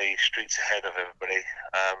undoubtedly streets ahead of everybody.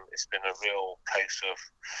 It's been a real case of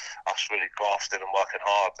us really grafting and working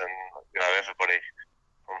hard, and everybody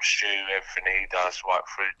from Stu, everything he does right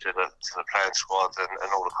through to the playing squad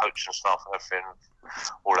and all the coaching staff and everything,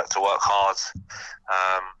 all had to work hard.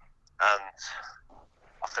 And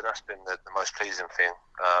I think that's been the most pleasing thing.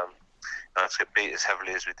 To get beat as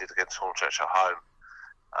heavily as we did against Hornchurch at home,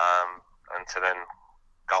 and to then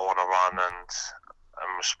go on a run and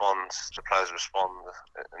respond, the players respond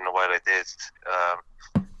in the way they did.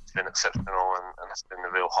 It's been exceptional, and that's been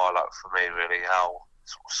the real highlight for me, really, how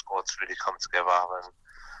sort of squads really come together, and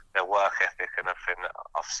their work ethic and everything that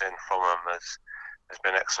I've seen from them has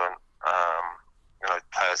been excellent.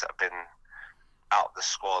 Players that have been out of the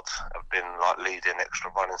squad have been like leading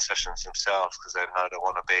extra running sessions themselves because they know they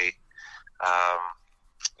want to be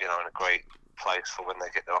in a great place for when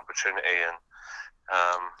they get their opportunity, and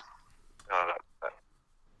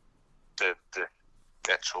the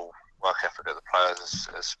actual work ethic of the players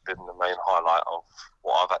has been the main highlight of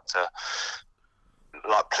what I've had to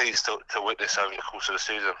pleased to witness over the course of the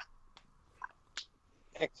season.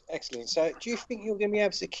 Excellent. So, do you think you're going to be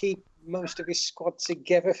able to keep most of his squad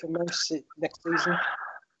together for most next season?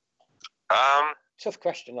 Tough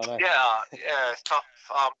question, I know. Yeah, it's tough.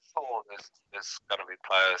 I'm sure there's going to be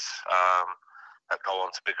players that go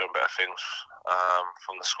on to bigger and better things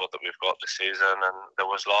from the squad that we've got this season, and there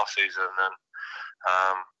was last season. And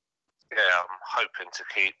I'm hoping to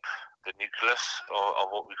keep the nucleus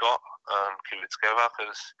of what we got and keep it together,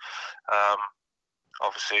 because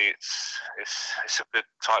obviously it's a good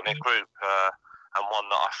tight knit group, and one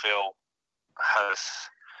that I feel has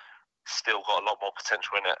still got a lot more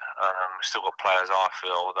potential in it. We've still got players I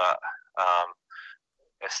feel that are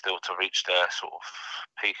still to reach their sort of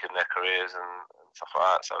peak in their careers and stuff like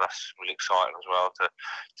that. So that's really exciting as well to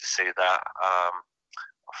see that.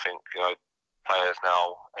 I think players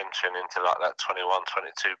now entering into like that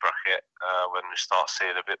 21-22 bracket, when we start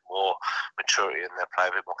seeing a bit more maturity in their play,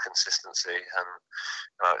 a bit more consistency, and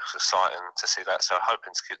it's exciting to see that. So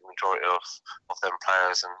hoping to keep the majority of them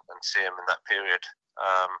players and see them in that period.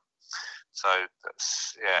 So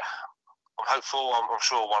that's, I'm hopeful. I'm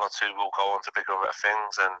sure one or two will go on to bigger and better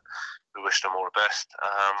things, and we wish them all the best.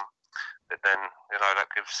 But then that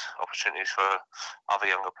gives opportunities for other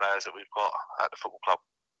younger players that we've got at the football club.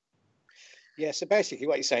 Yeah, so basically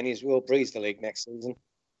what you're saying is we'll breeze the league next season.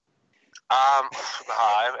 No,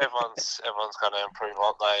 everyone's going to improve,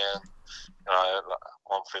 aren't they? And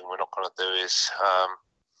one thing we're not going to do is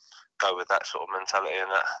go with that sort of mentality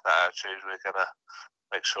and that attitude. We're going to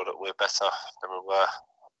make sure that we're better than we were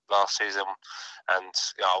last season, and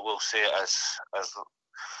I will see it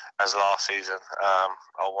as last season.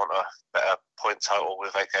 I want a better point total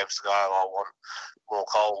with 8 games to go. I want more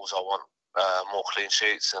goals. I want more clean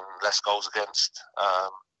sheets and less goals against,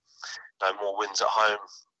 more wins at home,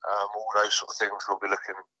 all those sort of things we'll be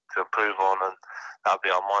looking to improve on, and that'll be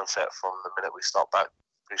our mindset from the minute we start back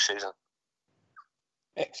this season.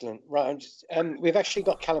 Excellent. Right, we've actually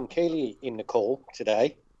got Callum Keeley in the call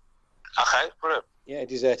today. Okay, brilliant. Yeah, he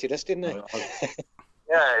deserted us, didn't he?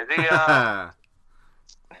 Yeah, is he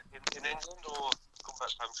in England or come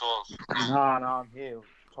back home to us? No, I'm here.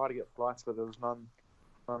 Tried to get flights, but there was none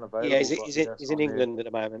available. Yeah, he's in England at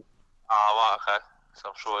the moment. Oh, right, okay. So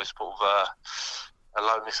I'm sure it's sort of a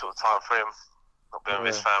lonely sort of time for him, not being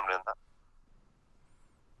with his family and that.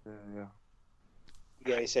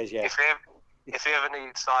 Yeah, he says yeah. If he ever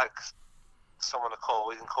needs like someone to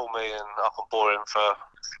call, he can call me and I can bore him for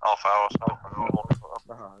half hour or so.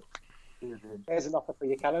 There's an offer for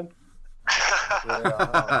you, Callum. I'm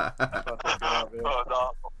not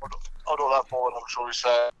that bored, I'm sure he's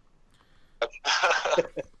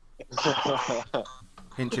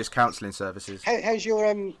Hinch's counselling services. How's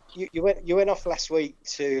your you went off last week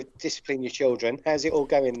to discipline your children. How's it all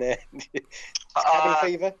going there? Cabin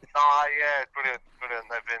fever? Yeah, brilliant.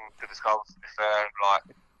 They've been good as gold, to be fair. Like,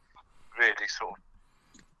 really sort of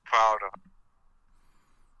proud of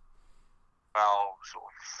how sort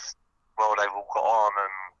of well they've all got on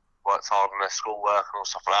and worked hard on their schoolwork and all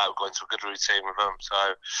stuff like that. We're going to a good routine with them, so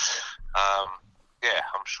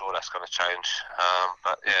I'm sure that's going to change.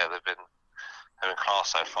 But yeah, they've been in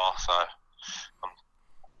class so far, so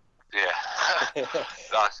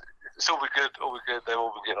it's all been good. They've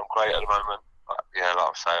all been getting on great at the moment. But yeah, like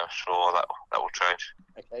I say, I'm sure that will change.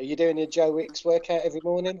 Okay, are you doing your Joe Wicks workout every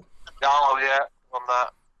morning? Oh yeah, on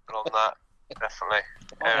that, definitely.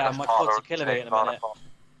 Yeah, my quads are killing me at the minute.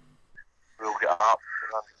 We'll get up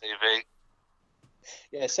on TV.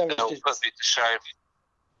 Yeah, someone put me to shame.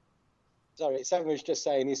 Sorry, someone was just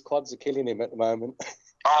saying his quads are killing him at the moment.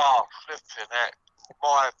 Oh, flipping heck.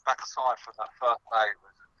 My backside from that first day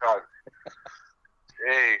was a joke.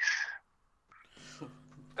 Jeez.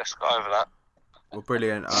 Let's go over that. Well,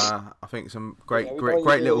 brilliant. I think some great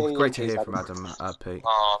to hear from Adam, Pete.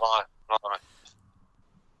 Oh,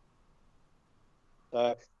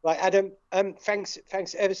 nice. Right, Adam. Thanks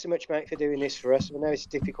ever so much, mate, for doing this for us. I know it's a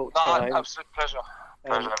difficult time. No, absolute pleasure.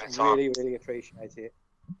 Anytime. Really appreciate it.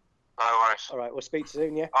 No worries. All right, we'll speak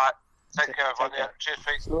soon. Yeah. All right. Take care, everyone. Yeah. Cheers,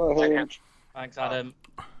 Pete. Take care. Thanks, Adam.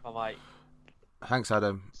 Bye. Thanks,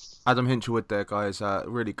 Adam. Adam Hinchelwood there, guys.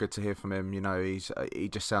 Really good to hear from him. He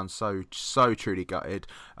just sounds so truly gutted.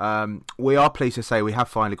 We are pleased to say we have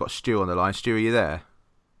finally got Stu on the line. Stu, are you there?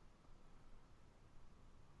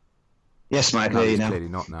 Yes, mate. No, he's clearly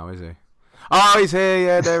not now, is he? Oh, he's here.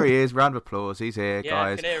 Yeah, there he is. Round of applause. He's here,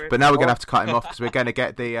 guys. But now we're going to have to cut him off because we're going to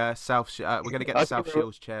get the South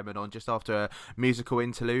Shields chairman on just after a musical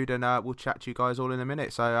interlude, and we'll chat to you guys all in a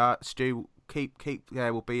minute. So, Stu,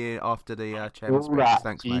 we'll be here after the chairman's speech.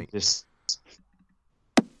 Thanks, mate.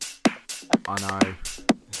 I know.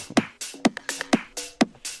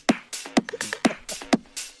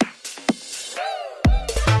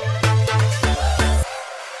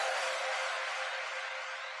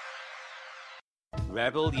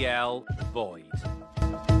 Rebel Yell Void.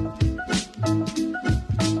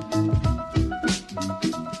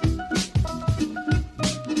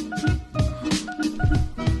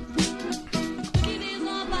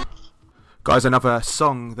 Guys, another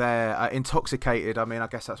song there, Intoxicated. I mean, I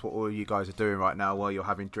guess that's what all you guys are doing right now while you're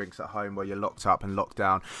having drinks at home, while you're locked up and locked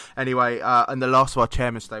down. Anyway, and the last of our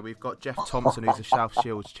chairman's day, we've got Jeff Thompson, who's the South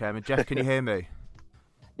Shields chairman. Jeff, can you hear me?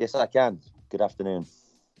 Yes, I can. Good afternoon.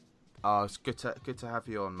 Oh, it's good to have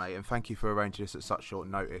you on, mate, and thank you for arranging this at such short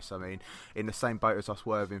notice. I mean, in the same boat as us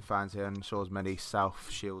Worthing fans here, and I'm sure as many South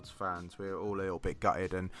Shields fans, we're all a little bit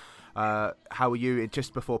gutted. And how are you,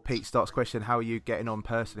 just before Pete starts questioning, how are you getting on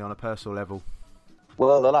personally, on a personal level?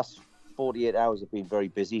 Well, the last 48 hours have been very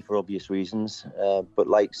busy for obvious reasons, but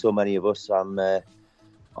like so many of us, I'm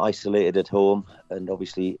isolated at home, and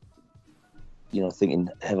obviously, you know, thinking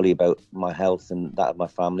heavily about my health and that of my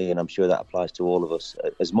family, and I'm sure that applies to all of us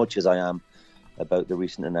as much as I am about the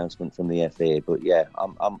recent announcement from the FA. But yeah,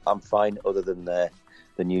 I'm fine, other than the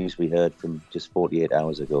news we heard from just 48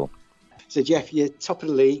 hours ago. So Jeff, you're top of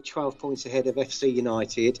the league, 12 points ahead of FC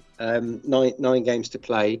United, nine games to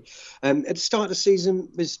play. At the start of the season,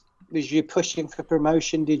 was you pushing for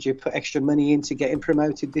promotion? Did you put extra money into getting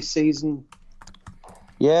promoted this season?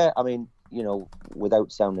 Yeah, I mean, you know, without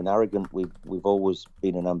sounding arrogant, we've always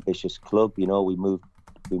been an ambitious club. You know, we moved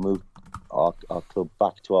our club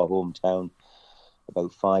back to our hometown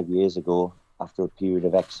about 5 years ago after a period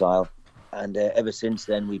of exile, and ever since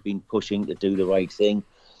then we've been pushing to do the right thing.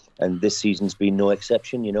 And this season's been no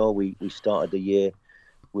exception. You know, we started the year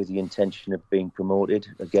with the intention of being promoted.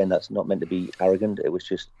 Again, that's not meant to be arrogant. It was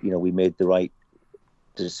just, you know, we made the right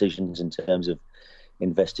decisions in terms of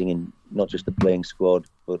investing in not just the playing squad,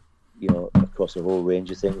 but, you know, across a whole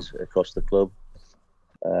range of things across the club.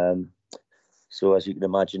 So as you can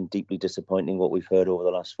imagine, deeply disappointing what we've heard over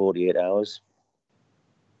the last 48 hours.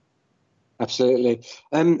 Absolutely.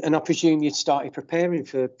 And I presume you'd started preparing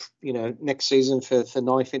for, you know, next season for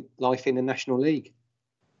life in the National League.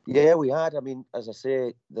 Yeah, we had. I mean, as I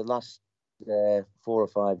say, the last 4 or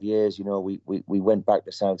 5 years, you know, we went back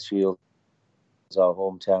to South Shields, our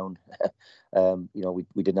hometown. You know,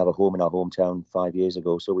 we didn't have a home in our hometown 5 years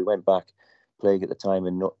ago. So we went back playing at the time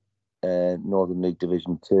in Northern League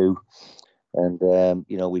Division 2. And,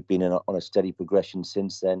 you know, we've been on a steady progression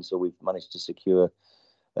since then. So we've managed to secure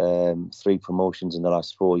 3 promotions in the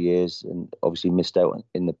last 4 years, and obviously missed out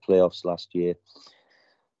in the playoffs last year.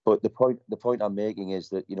 But the point I'm making is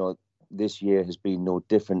that, you know, this year has been no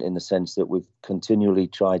different in the sense that we've continually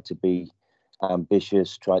tried to be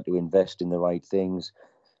ambitious, tried to invest in the right things,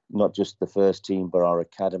 not just the first team, but our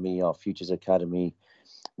academy, our Futures Academy,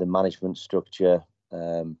 the management structure,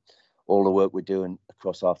 all the work we're doing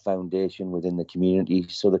across our foundation within the community.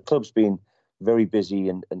 So the club's been very busy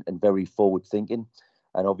and very forward thinking.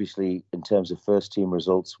 And obviously, in terms of first team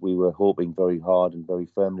results, we were hoping very hard and very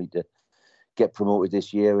firmly to get promoted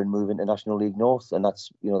this year and move into National League North. And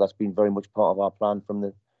that's, you know, that's been very much part of our plan from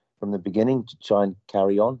the beginning, to try and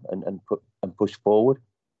carry on and push forward.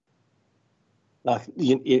 Like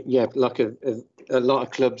like a lot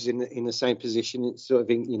of clubs in the same position. It's sort of,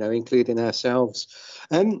 you know, including ourselves.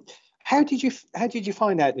 How did you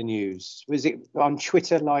find out the news? Was it on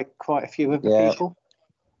Twitter, like quite a few other people?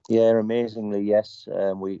 Yeah, amazingly, yes.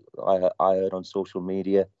 I heard on social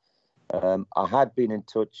media. I had been in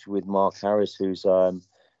touch with Mark Harris, who's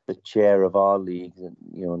the chair of our league,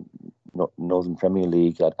 you know, Northern Premier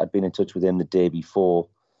League. I'd been in touch with him the day before,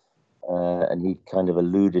 and he kind of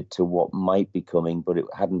alluded to what might be coming, but it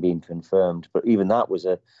hadn't been confirmed. But even that was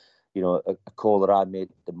a call that I made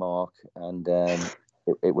to Mark, and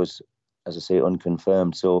it was, as I say,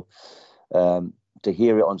 unconfirmed. So to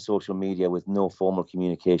hear it on social media with no formal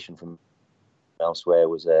communication from elsewhere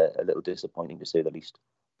was a little disappointing, to say the least.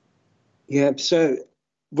 Yeah. So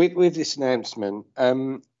with this announcement,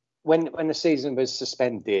 when the season was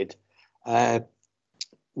suspended, how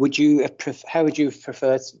would you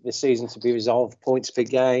prefer the season to be resolved? Points per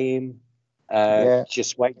game?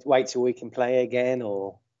 Just wait till we can play again,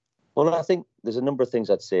 or? Well, I think there's a number of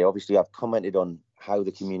things I'd say. Obviously, I've commented on how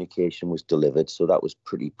the communication was delivered, so that was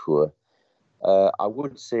pretty poor. I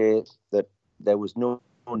would say that there was no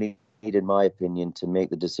need, in my opinion, to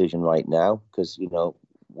make the decision right now, because, you know,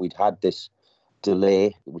 we'd had this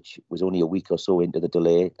delay, which was only a week or so into the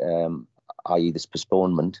delay, i.e. this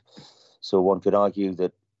postponement. So one could argue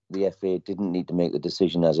that the FA didn't need to make the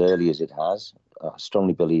decision as early as it has. I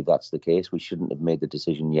strongly believe that's the case. We shouldn't have made the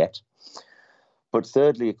decision yet. But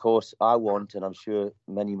thirdly, of course, I want, and I'm sure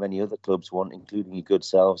many, many other clubs want, including your good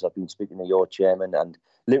selves. I've been speaking to your chairman, and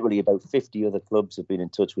literally about 50 other clubs have been in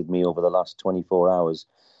touch with me over the last 24 hours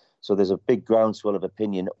So there's a big groundswell of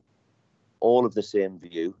opinion, all of the same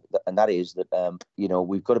view, and that is that,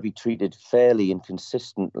 we've got to be treated fairly and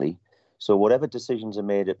consistently. So whatever decisions are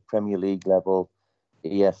made at Premier League level,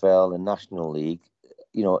 EFL and National League,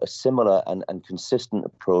 a similar and consistent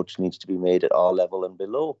approach needs to be made at our level and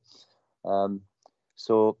below.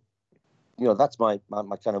 So that's my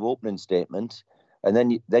kind of opening statement. And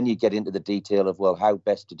then you get into the detail of, well, how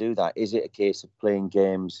best to do that. Is it a case of playing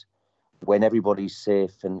games when everybody's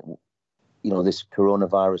safe and, this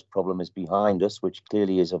coronavirus problem is behind us, which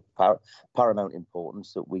clearly is of paramount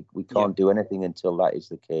importance, that we can't do anything until that is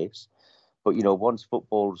the case. But, once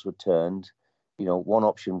football's returned, one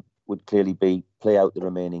option would clearly be play out the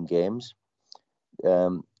remaining games.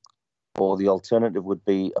 Or the alternative would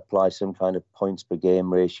be apply some kind of points per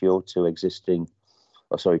game ratio to the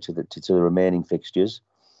remaining fixtures.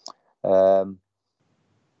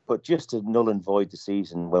 But just to null and void the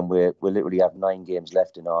season when we literally have 9 games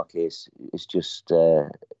left in our case is just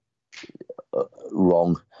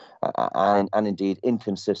wrong and indeed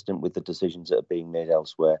inconsistent with the decisions that are being made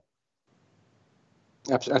elsewhere.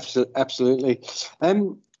 Absolutely.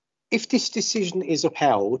 If this decision is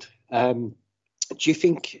upheld, do you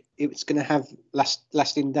think it's going to have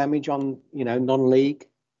lasting damage on, non-league?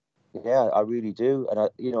 Yeah, I really do. And,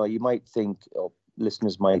 you might think, or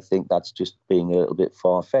listeners might think that's just being a little bit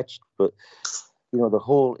far-fetched, but, the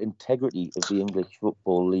whole integrity of the English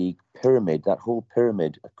Football League pyramid, that whole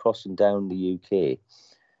pyramid across and down the UK,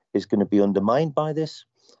 is going to be undermined by this.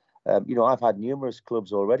 I've had numerous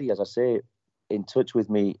clubs already, as I say, in touch with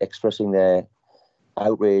me expressing their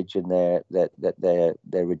outrage and their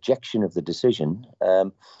rejection of the decision,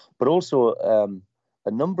 but also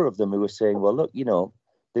a number of them who are saying, well, look,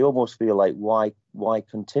 they almost feel like why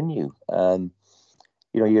continue? You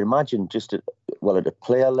imagine just at a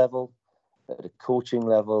player level, at a coaching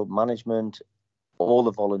level, management, all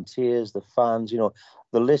the volunteers, the fans,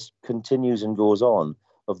 the list continues and goes on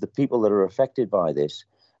of the people that are affected by this.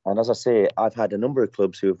 And as I say, I've had a number of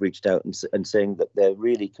clubs who have reached out and saying that they're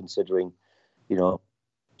really considering,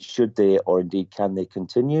 should they or indeed can they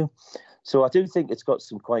continue? So I do think it's got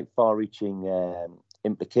some quite far-reaching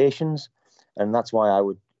implications, and that's why I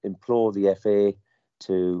would implore the FA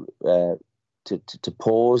to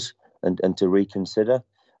pause and to reconsider.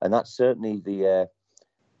 And that's certainly the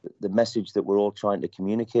message that we're all trying to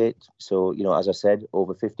communicate. So, as I said,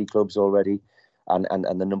 over 50 clubs already, and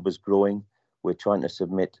the numbers growing. We're trying to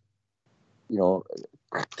submit,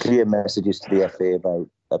 clear messages to the FA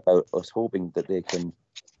about us hoping that they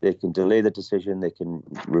can delay the decision, they can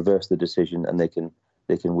reverse the decision, and they can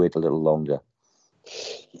wait a little longer.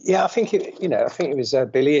 Yeah, I think it was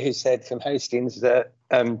Billy who said from Hastings that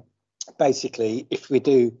basically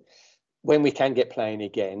when we can get playing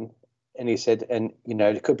again, and he said, and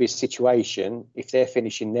there could be a situation if they're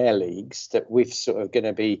finishing their leagues that we're sort of going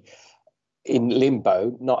to be in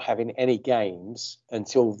limbo, not having any games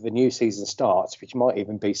until the new season starts, which might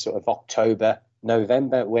even be sort of October,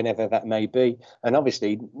 November, whenever that may be. And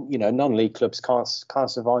obviously, non-league clubs can't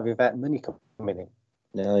survive without money coming in.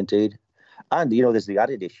 No, indeed. And, there's the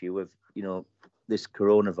added issue of, this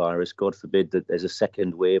coronavirus, God forbid that there's a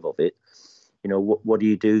second wave of it. What do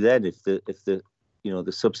you do then if the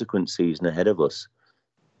subsequent season ahead of us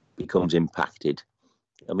becomes impacted?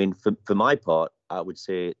 I mean, for my part, I would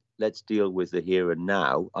say, let's deal with the here and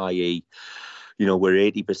now, i.e.,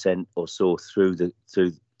 we're 80% or so through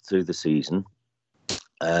the season.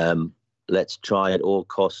 Let's try at all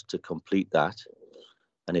costs to complete that.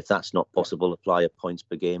 And if that's not possible, apply a points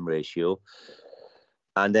per game ratio.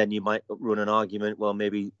 And then you might run an argument, well,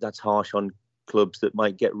 maybe that's harsh on clubs that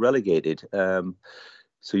might get relegated.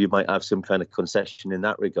 So you might have some kind of concession in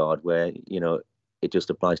that regard where, it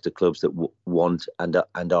just applies to clubs that want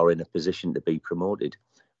and are in a position to be promoted.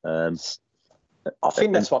 I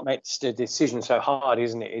think that's what makes the decision so hard,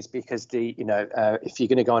 isn't it? Is because if you're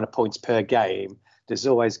going to go on a points per game, there's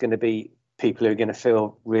always going to be people who are going to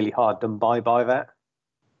feel really hard done by that.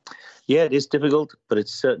 Yeah, it is difficult, but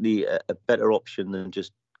it's certainly a better option than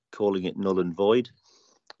just calling it null and void.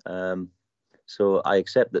 So I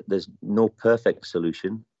accept that there's no perfect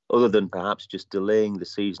solution other than perhaps just delaying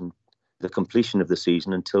the completion of the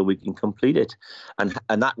season until we can complete it, and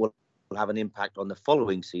that will have an impact on the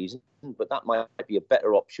following season, but that might be a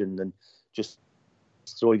better option than just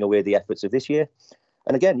throwing away the efforts of this year.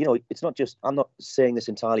 And again, it's not just, I'm not saying this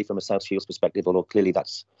entirely from a South Shields perspective, although clearly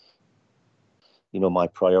that's, my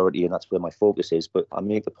priority and that's where my focus is. But I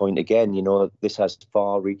make the point again, this has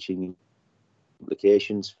far-reaching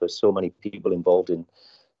implications for so many people involved in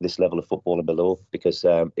this level of football and below, because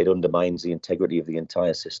it undermines the integrity of the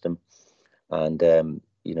entire system. And,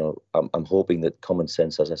 I'm hoping that common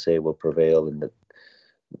sense, as I say, will prevail and that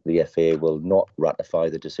the FA will not ratify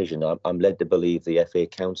the decision. I'm led to believe the FA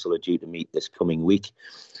Council are due to meet this coming week.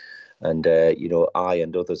 And, I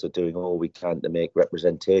and others are doing all we can to make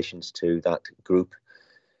representations to that group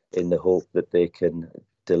in the hope that they can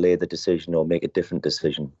delay the decision or make a different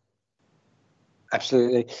decision.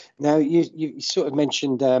 Absolutely. Now, you sort of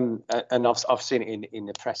mentioned, and I've seen it in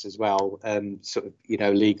the press as well,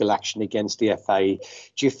 legal action against the FA.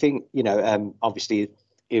 Do you think, obviously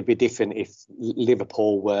it'd be different if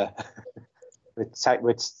Liverpool were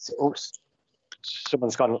someone's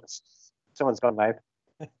gone loud.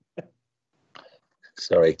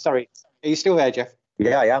 Sorry. Are you still there, Jeff?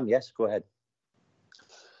 Yeah, I am. Yes, go ahead.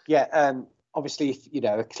 Yeah. Obviously,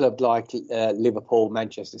 a club like Liverpool,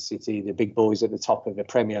 Manchester City, the big boys at the top of the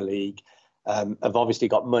Premier League, have obviously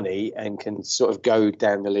got money and can sort of go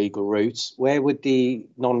down the legal route. Where would the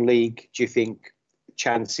non-league, do you think,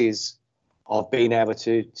 chances of being able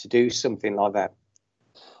to do something like that?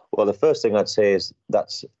 Well, the first thing I'd say is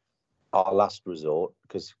that's our last resort,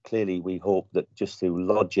 because clearly we hope that just through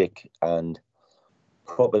logic and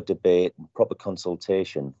proper debate and proper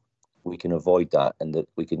consultation, we can avoid that and that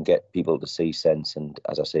we can get people to see sense and,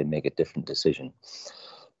 as I say, make a different decision.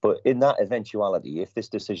 But in that eventuality, if this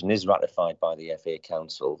decision is ratified by the FA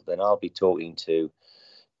Council, then I'll be talking to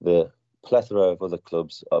the plethora of other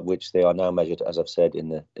clubs, of which they are now measured, as I've said, in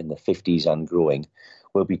the 50s and growing.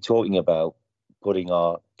 We'll be talking about putting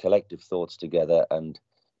our collective thoughts together and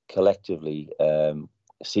collectively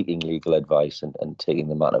seeking legal advice and taking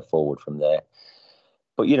the matter forward from there.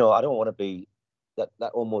 But, I don't want to be...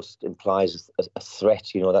 That almost implies a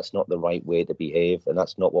threat. That's not the right way to behave, and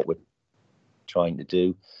that's not what we're trying to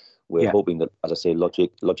do. We're hoping that, as I say,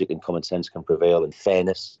 logic and common sense can prevail, and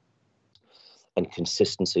fairness and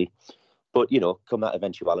consistency. But come that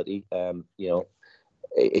eventuality, a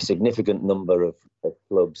significant number of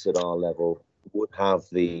clubs at our level would have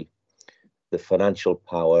the financial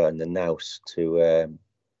power and the nous to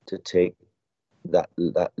take that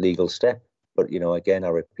legal step. But again, I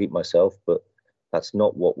repeat myself, but that's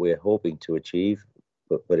not what we're hoping to achieve,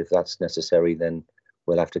 but if that's necessary, then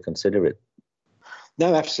we'll have to consider it.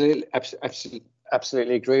 No, absolutely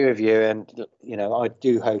agree with you. And, I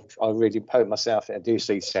really hope myself that I do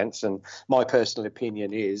see sense. And my personal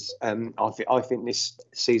opinion is I think this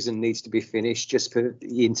season needs to be finished just for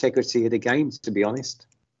the integrity of the game, to be honest.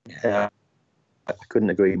 Yeah, I couldn't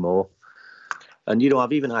agree more. And,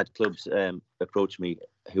 I've even had clubs approach me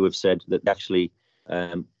who have said that actually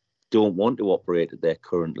don't want to operate at their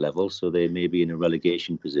current level, so they may be in a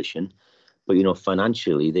relegation position, but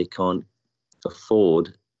financially they can't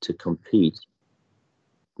afford to compete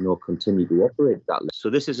nor continue to operate at that level. So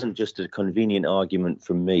this isn't just a convenient argument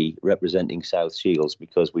from me representing South Shields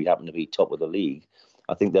because we happen to be top of the league.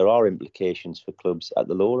 I think there are implications for clubs at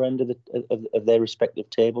the lower end of their respective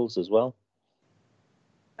tables as well.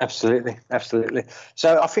 Absolutely.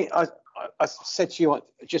 So I think I said to you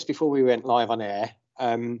just before we went live on air,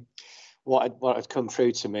 what had come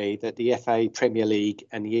through to me, that the FA Premier League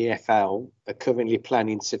and the EFL are currently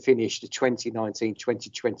planning to finish the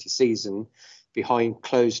 2019-2020 season behind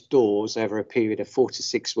closed doors over a period of 4 to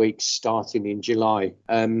 6 weeks starting in July.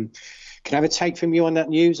 Can I have a take from you on that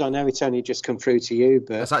news? I know it's only just come through to you,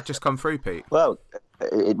 but... Has that just come through, Pete? Well,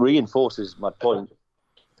 it reinforces my point.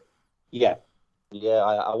 Yeah,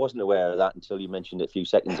 I wasn't aware of that until you mentioned it a few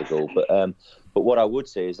seconds ago. But what I would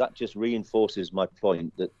say is that just reinforces my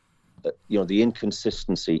point that the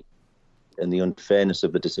inconsistency and the unfairness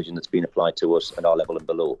of the decision that's been applied to us at our level and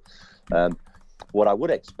below. What I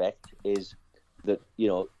would expect is that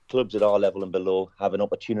clubs at our level and below have an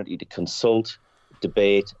opportunity to consult,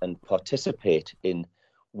 debate, and participate in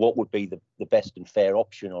what would be the best and fair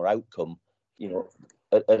option or outcome,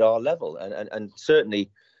 at our level, and certainly.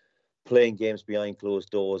 Playing games behind closed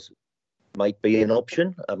doors might be an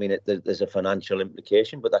option. I mean, there's a financial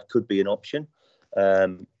implication, but that could be an option.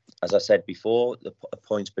 As I said before, the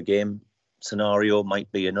points per game scenario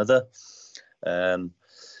might be another.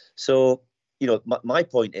 So, my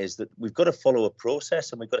point is that we've got to follow a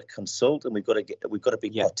process, and we've got to consult, and we've got to be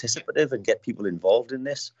participative and get people involved in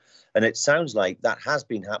this. And it sounds like that has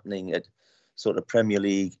been happening at sort of Premier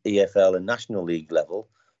League, EFL, and National League level,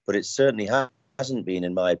 but it certainly hasn't been,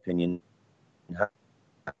 in my opinion,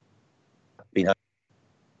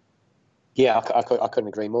 Yeah, I couldn't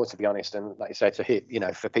agree more, to be honest. And like you say, to hear,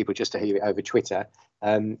 for people just to hear it over Twitter,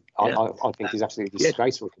 I think is absolutely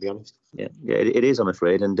disgraceful, to be honest. Yeah, it is, I'm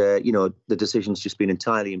afraid. And, the decision's just been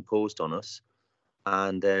entirely imposed on us.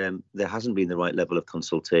 And there hasn't been the right level of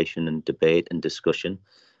consultation and debate and discussion.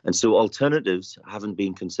 And so alternatives haven't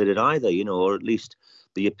been considered either, or at least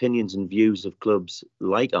the opinions and views of clubs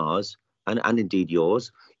like ours and indeed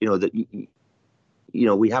yours, that,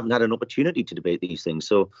 we haven't had an opportunity to debate these things.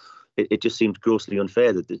 So it just seems grossly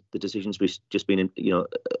unfair that the decisions we've just been,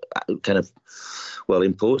 kind of,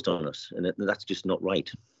 imposed on us. And that's just not right.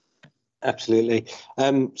 Absolutely.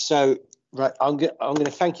 So, right, I'm going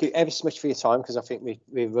to thank you ever so much for your time, because I think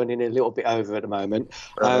we're running a little bit over at the moment.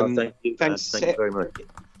 Thank you. Thanks. Thank you very much.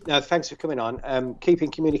 No, thanks for coming on. Keep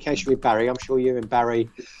in communication with Barry. I'm sure you and Barry...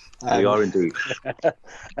 we are indeed.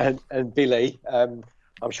 and Billy, I'm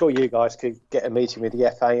sure you guys could get a meeting with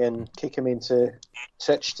the FA and kick them into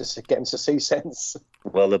touch to get them to see sense.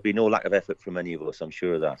 Well, there'll be no lack of effort from any of us, I'm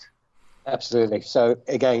sure of that. Absolutely. So,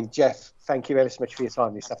 again, Jeff, thank you ever so much for your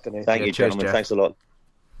time this afternoon. Thank you, gentlemen. Thanks a lot,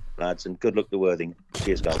 lads, and good luck to Worthing.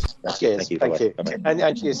 Cheers, guys. Cheers. Thank you. And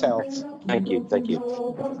to yourselves. Thank you.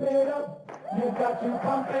 You got to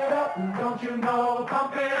pump it up, don't you know?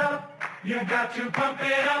 Pump it up. You got to pump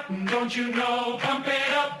it up, don't you know? Pump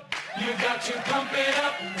it up. You got to pump it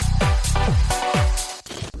up.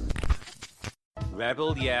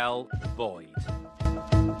 Rebel Yell Void.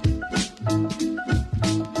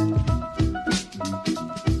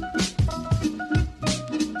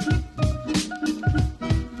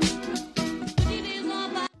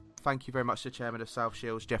 Thank you very much to the Chairman of South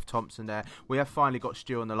Shields, Jeff Thompson there. We have finally got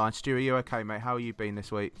Stu on the line. Stu, are you okay, mate? How have you been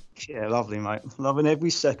this week? Yeah, lovely, mate. Loving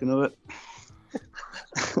every second of it.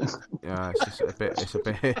 Yeah, it's just a bit.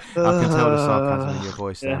 I can tell the sarcasm in your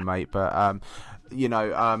voice there, mate. But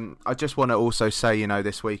I just want to also say,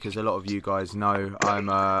 this week, as a lot of you guys know, I'm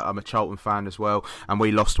a Charlton fan as well, and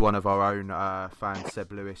we lost one of our own fans,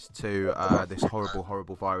 Seb Lewis, to this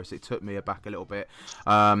horrible virus. It took me aback a little bit.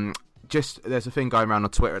 There's a thing going around on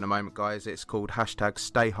Twitter at the moment, guys. It's called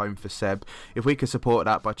 #StayHomeForSeb. If we could support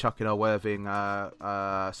that by chucking our Worthing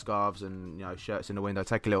scarves and shirts in the window,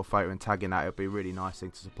 take a little photo and tagging that, it would be a really nice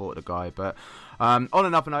thing to support the guy. But on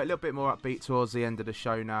another note, a little bit more upbeat towards the end of the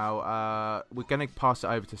show now. We're going to pass it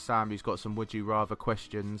over to Sam, who's got some Would You Rather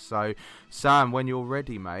questions. So, Sam, when you're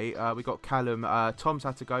ready, mate, we got Callum. Tom's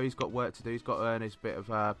had to go. He's got work to do. He's got to earn his bit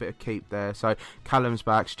of keep there. So Callum's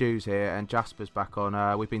back, Stu's here, and Jasper's back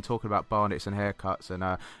on. We've been talking about Barnett's and haircuts, and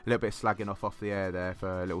a little bit of slagging off the air there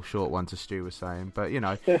for a little short one, to Stu was saying. But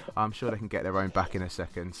I'm sure they can get their own back in a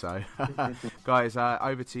second. So, guys,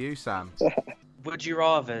 over to you, Sam. Would you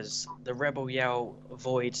rather's the Rebel Yell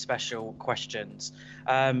Void special questions.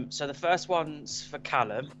 So the first one's for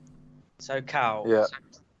Callum. So Cal,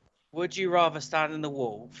 would you rather stand in the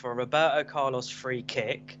wall for a Roberto Carlos free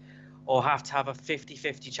kick, or have to have a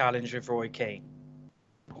 50-50 challenge with Roy Keane?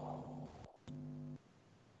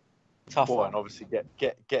 Tough one. And obviously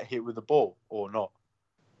get hit with the ball or not.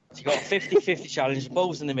 So you got a 50-50 challenge. The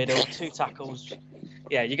ball's in the middle, 2 tackles.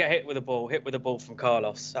 Yeah, you get hit with a ball from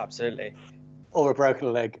Carlos. Absolutely. Or a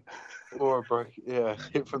broken leg. Or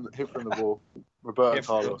hit from the ball. Roberto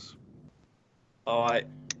Carlos. All right.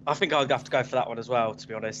 I think I'd have to go for that one as well, to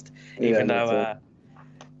be honest. Even though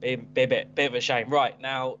be a bit of a shame. Right,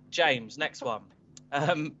 now, James, next one.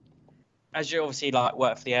 As you obviously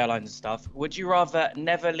work for the airlines and stuff, would you rather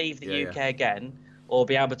never leave the UK again, or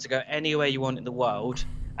be able to go anywhere you want in the world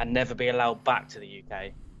and never be allowed back to the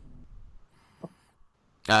UK?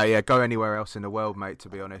 Go anywhere else in the world, mate, to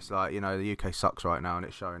be honest. The UK sucks right now and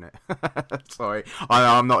it's showing it. Sorry.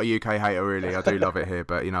 I'm not a UK hater, really. I do love it here,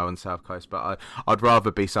 but, on the South Coast. But I'd rather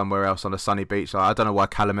be somewhere else on a sunny beach. I don't know why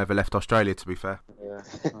Callum ever left Australia, to be fair.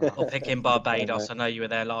 Or picking Barbados. I know you were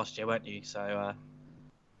there last year, weren't you? So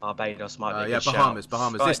Barbados might be a good Bahamas.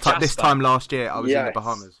 shout. Right, this time last year, I was in the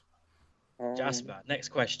Bahamas. Jasper, next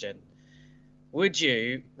question. Would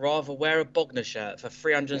you rather wear a Bogner shirt for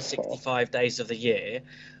 365 days of the year,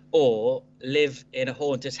 or live in a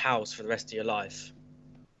haunted house for the rest of your life?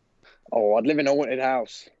 Oh, I'd live in a haunted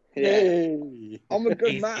house. Yeah. Hey. I'm a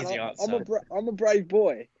good man. I'm a brave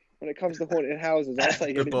boy when it comes to haunted houses. I'll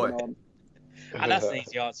take good boy. On. And that's an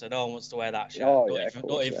easy answer. No one wants to wear that shirt.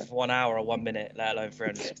 Not even for 1 hour or 1 minute, let alone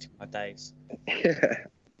 365 days.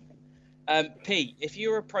 Pete, if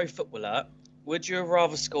you were a pro footballer, would you have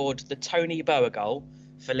rather scored the Tony Boa goal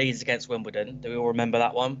for Leeds against Wimbledon? Do we all remember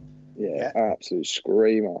that one? Yeah, absolute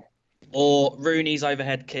screamer. Or Rooney's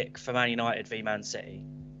overhead kick for Man United v Man City?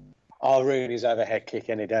 Oh, Rooney's overhead kick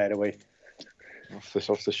any day of the week.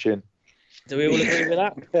 Off the shin. Do we all agree with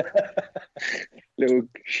that? Little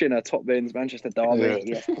shinner top bins, Manchester Derby.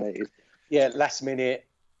 Yes, please. Yeah, last minute.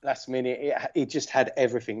 It just had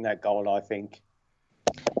everything, that goal, I think.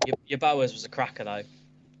 Your Boas was a cracker, though.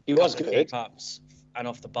 He was good. Keep-ups and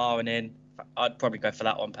off the bar and in. I'd probably go for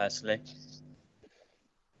that one, personally.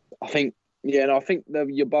 I think Yeah, and I think the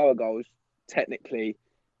Yeboah goal's technically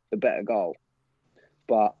the better goal,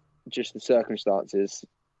 but just the circumstances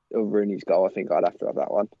of Rooney's goal, I think I'd have to have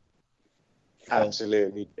that one.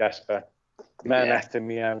 Absolutely, Jasper. Man after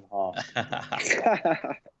me own heart.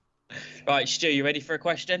 Right, Stu, you ready for a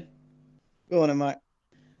question? Go on then, mate.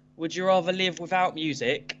 Would you rather live without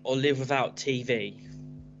music or live without TV?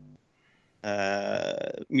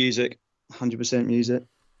 Music, 100% music.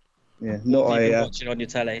 Yeah, What have you been watching on your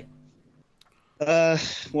telly?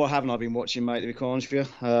 What haven't I been watching, mate? To be quite honest with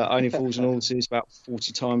you, Only Fools and Horses about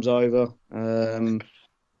 40 times over.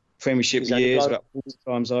 Premiership years about 40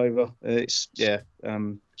 times over. It's 100%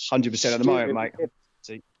 at the moment, mate.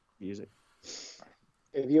 Music.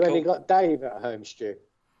 Have you only got Dave at home, Stu?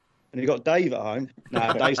 And you got Dave at home?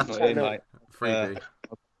 No, Dave's not here, mate.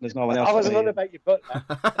 There's no one else. I wasn't on about your butler.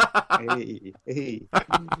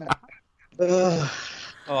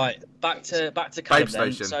 All right, back to Callum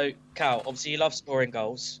then. So, Cal, obviously you love scoring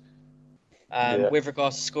goals. With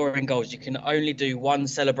regards to scoring goals, you can only do one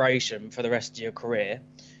celebration for the rest of your career.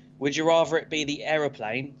 Would you rather it be the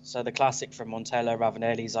aeroplane, so the classic from Montella,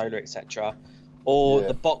 Ravanelli, Zola, etc., or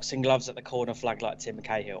the boxing gloves at the corner flag like Tim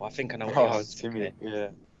Cahill? I think I know what Timmy,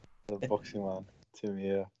 the boxing one. Timmy,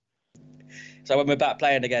 yeah. So when we're back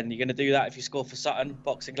playing again, you're going to do that if you score for Sutton,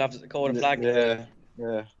 boxing gloves at the corner flag?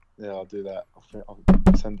 Yeah, I'll do that. I'll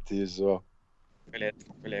send it to you as well.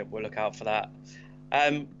 Brilliant. We'll look out for that.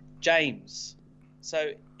 James,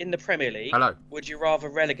 so in the Premier League, would you rather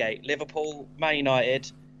relegate Liverpool, Man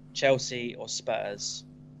United, Chelsea or Spurs?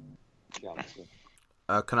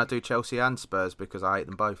 Can I do Chelsea and Spurs because I hate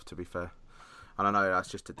them both, to be fair? I don't know, that's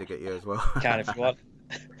just to dig at you as well. Can if you want.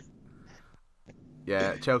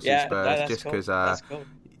 Yeah, Chelsea Spurs, just because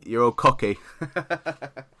you're all cocky.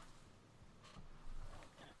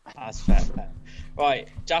 That's fair. Right,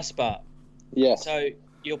 Jasper. Yeah. So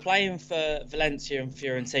you're playing for Valencia and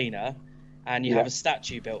Fiorentina, and you have a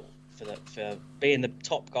statue built for being the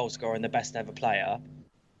top goal scorer and the best ever player.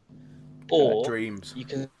 Or dreams. You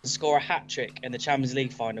can score a hat trick in the Champions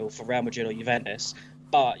League final for Real Madrid or Juventus,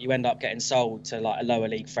 but you end up getting sold to like a lower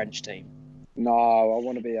league French team. No, I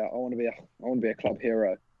want to be a club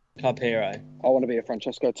hero. Club hero. I want to be a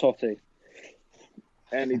Francesco Totti.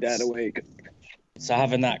 Any day of the week. So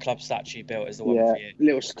having that club statue built is the one for you.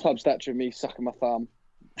 Little club statue of me sucking my thumb.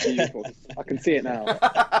 Beautiful. I can see it now.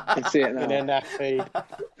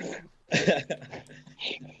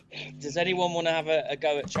 Does anyone want to have a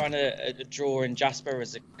go at trying to draw in Jasper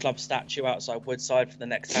as a club statue outside Woodside for the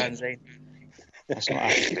next fanzine? That's not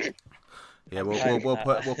happening. Yeah, we'll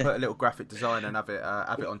put a little graphic design and have it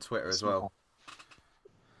on Twitter as well.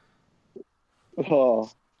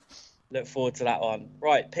 Oh. Look forward to that one.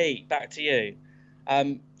 Right, Pete, back to you.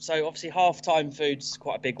 So obviously half-time food's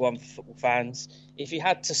quite a big one for football fans. If you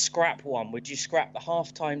had to scrap one, would you scrap the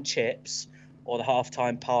half-time chips or the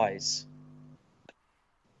half-time pies?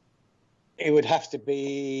 It would have to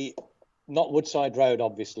be not Woodside Road,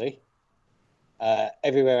 obviously.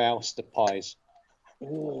 Everywhere else, the pies.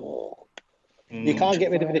 Ooh. You can't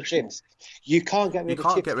get rid of the chips. You can't get rid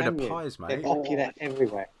of pies, mate. They're popular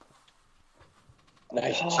everywhere.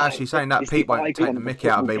 Actually, saying that, Pete won't take the mickey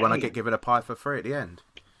out of me when I get given a pie for free at the end.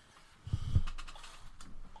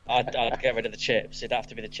 I'd get rid of the chips. It'd have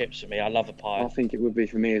to be the chips for me. I love a pie. I think it would be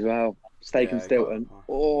for me as well. Steak and Stilton.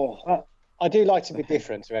 I do like to be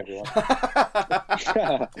different to everyone.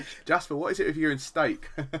 Jasper, what is it with you and steak?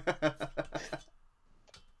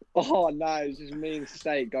 Oh no, it's just me and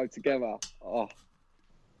steak go together. Oh,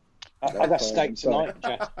 I got steak tonight,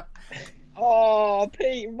 Jasper. Oh,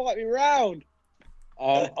 Pete, invite me round.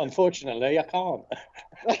 Unfortunately, I can't.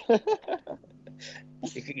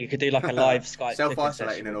 You could do like a live Skype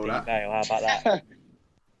self-isolating and all that. How about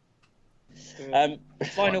that?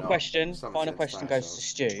 Final question goes to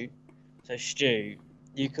Stu. So Stu,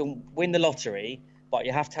 you can win the lottery, but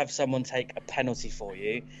you have to have someone take a penalty for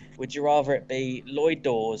you. Would you rather it be Lloyd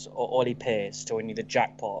Dawes or Ollie Pearce to win you the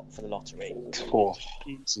jackpot for the lottery? Oh,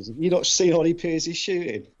 Jesus. Have you not seen Ollie Pearce's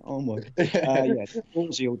shooting? Oh my. Yeah,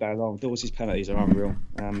 Dawsy all day long. Daws's penalties are unreal.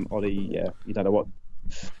 Ollie, you don't know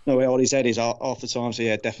where Ollie's head is half the time, so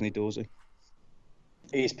yeah, definitely Dawsy.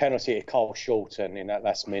 His penalty at Carl Shorten in that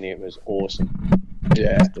last minute was awesome.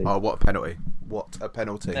 Yeah. Oh, what a penalty. What a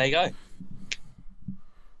penalty. There you go.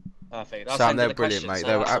 Perfect. Sam, they're brilliant, mate.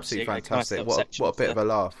 They were absolutely fantastic. What a bit of a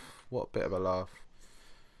laugh. What a bit of a laugh.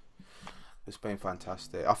 It's been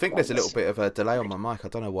fantastic. I think there's a little bit of a delay on my mic. I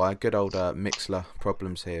don't know why. Good old Mixler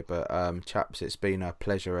problems here. But chaps, it's been a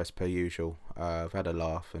pleasure as per usual. I've had a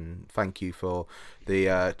laugh, and thank you for the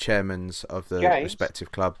chairmans of the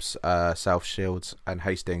respective clubs, South Shields and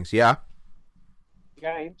Hastings. Yeah?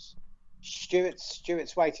 James?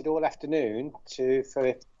 Stuart's waited all afternoon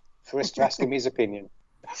for us to ask him his opinion.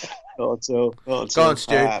 Go on, Stu.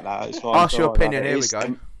 Ask your opinion. Here we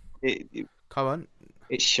go. Come on.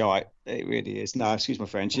 It's shite. It really is. No, excuse my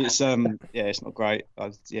French. It's it's not great.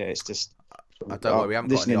 It's just. I don't know. We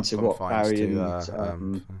haven't got any Ofcom fines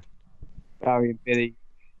Barry and Billy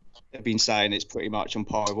have been saying. It's pretty much on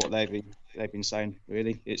par with what they've been saying.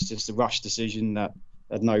 Really, it's just a rush decision that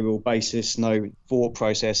had no real basis, no thought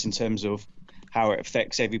process in terms of how it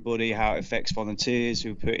affects everybody, how it affects volunteers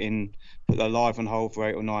who put their life on hold for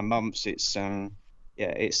 8 or 9 months. It's a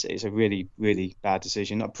really, really bad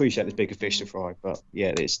decision. I appreciate there's bigger fish to fry, but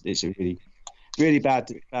it's a really, really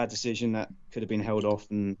bad decision that could have been held off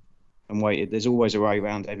and waited. There's always a way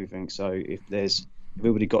around everything. So if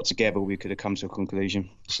everybody got together, we could have come to a conclusion.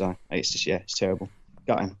 So it's just it's terrible.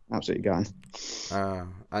 Gutting, absolutely gutting.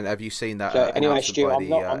 And have you seen that anyway, announcement Stu, by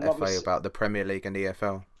the FA about the Premier League and the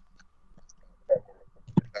EFL?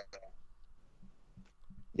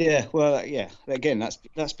 Yeah, well, again,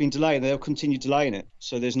 that's been delayed. They'll continue delaying it,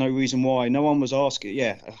 so there's no reason why. No one was asking.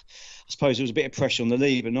 I suppose there was a bit of pressure on the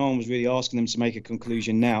league, but no one was really asking them to make a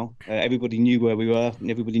conclusion now. Everybody knew where we were, and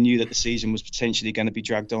everybody knew that the season was potentially going to be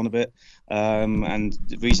dragged on a bit. And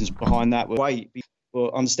the reasons behind that were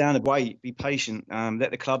understand the wait, be patient,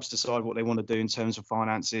 let the clubs decide what they want to do in terms of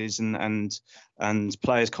finances and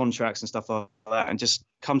players' contracts and stuff like that, and just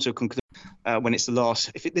come to a conclusion when it's the last.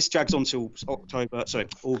 If this drags on till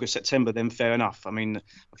August, September, then fair enough. I mean,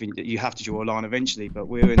 I think that you have to draw a line eventually, but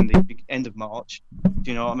we're in the end of March.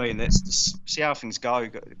 Do you know what I mean? Let's just see how things go,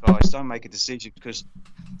 guys. Don't make a decision because.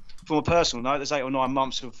 From a personal note, there's 8 or 9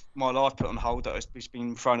 months of my life put on hold that has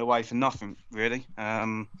been thrown away for nothing, really.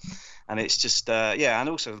 And it's just, and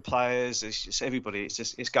also the players, it's just everybody.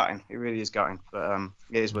 It's gutting. It really is gutting. But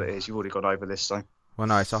it is what it is. You've already got over this, so. Well,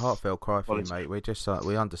 no, it's a heartfelt cry for you, mate. We just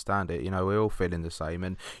we understand it. We're all feeling the same,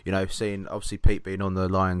 and seeing obviously Pete being on the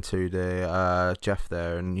line to the Jeff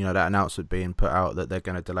there, and that announcement being put out that they're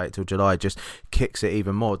going to delay it till July just kicks it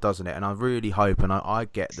even more, doesn't it? And I really hope, and I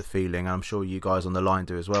get the feeling, and I'm sure you guys on the line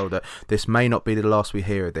do as well, that this may not be the last we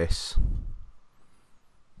hear of this.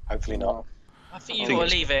 Hopefully not. I think you've got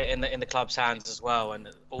to leave it in the club's hands as well. And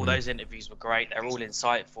all those interviews were great; they're all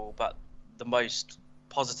insightful. But the most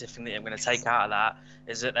positive thing that I'm going to take out of that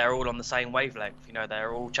is that they're all on the same wavelength.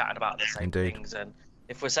 They're all chatting about the same things. And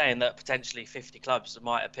if we're saying that potentially 50 clubs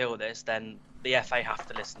might appeal this, then the FA have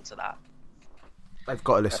to listen to that. They've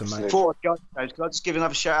got to listen, mate. Before I go, can I just give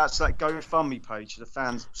another shout out to that GoFundMe page for the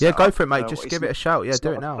fans? Yeah, go for it, mate. Just give it a shout. Yeah,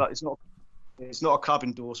 do it now. It's not a club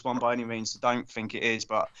endorsed one by any means. I don't think it is,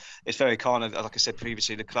 but it's very kind of, like I said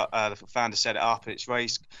previously, the club, the founder set it up. It's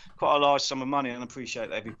raised quite a large sum of money, and I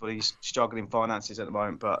appreciate that everybody's struggling finances at the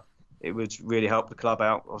moment, but it would really help the club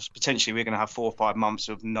out. Potentially, we're going to have 4 or 5 months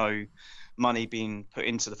of no money being put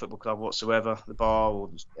into the football club whatsoever, the bar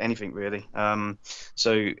or anything really.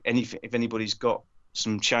 So if anybody's got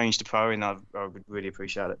some change to throw in, I would really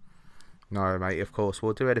appreciate it. No, mate, of course.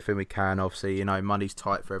 We'll do anything we can. Obviously, money's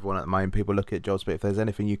tight for everyone at the moment. People look at jobs, but if there's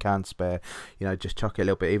anything you can spare, just chuck it a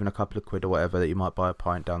little bit, even a couple of quid or whatever, that you might buy a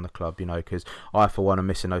pint down the club, because I, for one, am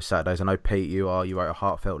missing those Saturdays. I know, Pete, you wrote a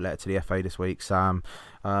heartfelt letter to the FA this week, Sam.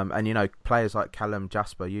 And, players like Callum,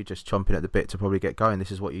 Jasper, you just chomping at the bit to probably get going.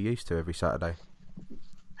 This is what you're used to every Saturday.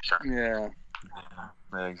 Yeah.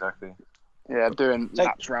 Yeah, exactly. Yeah, doing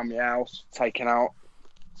laps around my house, taking out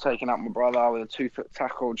my brother with a 2-foot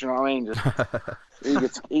tackle. Do you know what I mean?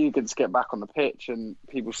 Just eager to get back on the pitch. And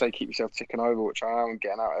people say keep yourself ticking over, which I am,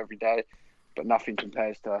 getting out every day. But nothing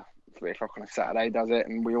compares to 3 o'clock on a Saturday, does it?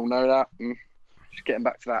 And we all know that. And just getting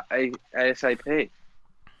back to that ASAP.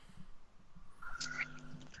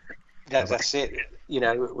 That's it.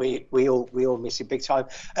 We all miss it big time.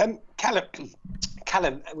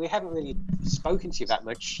 Callum, we haven't really spoken to you that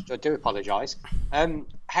much. I do apologise. How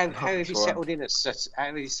have you settled in at Sutton? How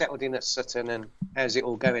have you settled in at Sutton, and how's it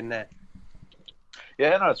all going there?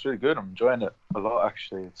 Yeah, no, it's really good. I'm enjoying it a lot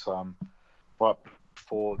actually. It's right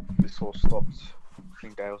before this all stopped, I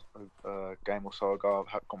think a game or so ago,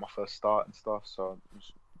 I've got my first start and stuff, so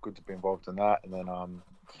it's good to be involved in that. And then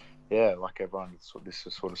like everyone, this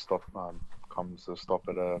is sort of comes to a stop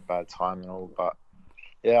at a bad time and all, but.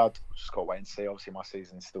 Yeah, I've just got to wait and see. Obviously, my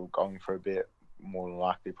season's still going for a bit. More than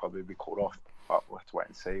likely, probably be called off, but we'll have to wait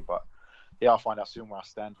and see. But yeah, I'll find out soon where I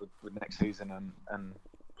stand with next season and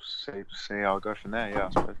see how I go from there. Yeah,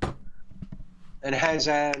 I suppose. And how's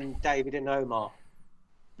David and Omar?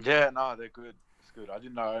 Yeah, no, they're good. It's good. I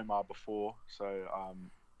didn't know Omar before, so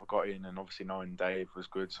I got in, and obviously knowing Dave was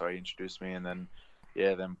good, so he introduced me, and then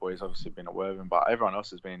them boys obviously been at Worthing, but everyone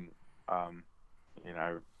else has been,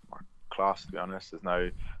 class, to be honest. There's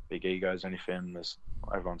no big egos or anything.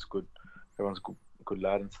 Everyone's good. Everyone's good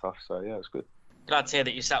lad and stuff. So yeah, it's good. Glad to hear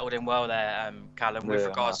that you settled in well there, Callum. With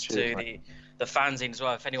regards to the fanzine as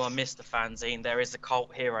well, if anyone missed the fanzine, there is the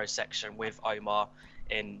Cult Hero section with Omar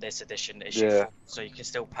in this edition, issue 4. So you can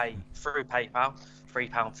still pay through PayPal,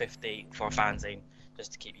 £3.50 for a fanzine,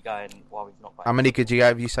 just to keep you going while we've not. How many could you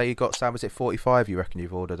have? You say you got, Sam? Was it 45? You reckon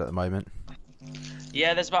you've ordered at the moment?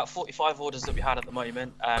 Yeah, there's about 45 orders that we had at the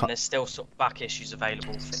moment. There's still sort of back issues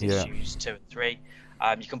available for issues 2 and 3.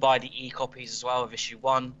 You can buy the e-copies as well of issue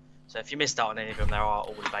 1. So if you missed out on any of them, they are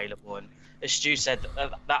all available. And as Stu said,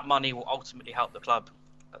 that money will ultimately help the club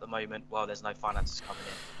at the moment while there's no finances coming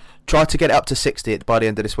in. Try to get it up to 60 by the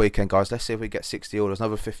end of this weekend, guys. Let's see if we get 60 orders.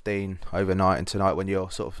 Another 15 overnight and tonight when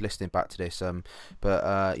you're sort of listening back to this.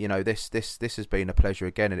 But you know, this has been a pleasure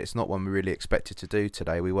again, and it's not one we really expected to do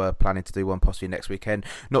today. We were planning to do one possibly next weekend.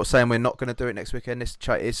 Not saying we're not going to do it next weekend.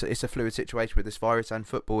 It's a fluid situation with this virus and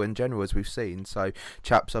football in general, as we've seen. So,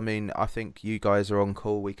 chaps, I mean, I think you guys are on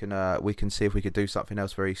call. We can see if we could do something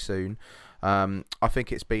else very soon. I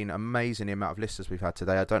think it's been amazing the amount of listeners we've had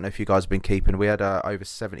today. I don't know if you guys have been keeping. We had over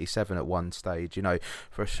 77 at one stage, you know,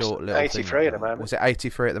 for a short little 83 at the moment. Was it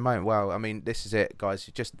 83 at the moment? Well, I mean, this is it, guys.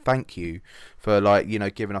 Just thank you for, like, you know,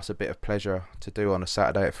 giving us a bit of pleasure to do on a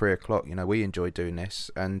Saturday at 3 o'clock. You know, we enjoy doing this,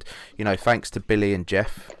 and you know, thanks to Billy and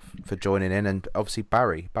Jeff for joining in, and obviously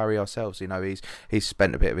Barry ourselves. You know, he's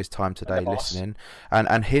spent a bit of his time today listening,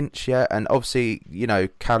 and Hinch, and obviously, you know,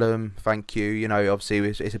 Callum, thank you. You know, obviously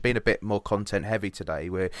it's been a bit more content heavy today.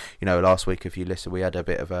 Where, you know, last week, if you listen, we had a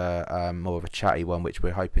bit of a more of a chatty one, which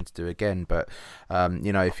we're hoping to do again. But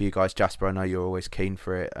you know, if you guys, Jasper, I know you're always keen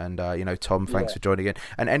for it, and you know, Tom, thanks for joining in,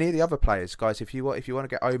 and any of the other players, guys. If you want to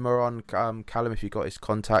get Omar on, Callum, if you got his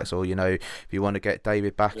contacts, or you know, if you want to get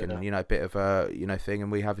David back, and you know, a bit of a thing,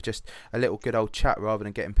 and we have just a little good old chat rather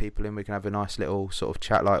than getting people in. We can have a nice little sort of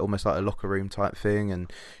chat, like almost like a locker room type thing,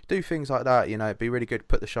 and do things like that. You know, it'd be really good.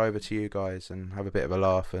 Put the show over to you guys and have a bit of a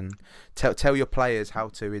laugh, and tell your players how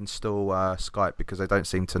to install Skype, because they don't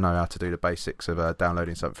seem to know how to do the basics of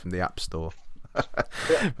downloading something from the App Store.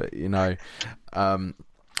 But you know,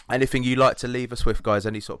 anything you like to leave us with, guys?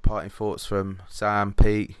 Any sort of parting thoughts from Sam,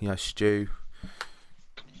 Pete, you know, Stu?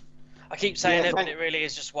 I keep saying it, but it really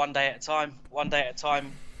is just one day at a time. One day at a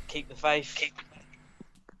time. Keep the faith.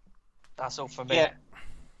 That's all for me.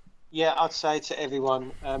 Yeah, I'd say to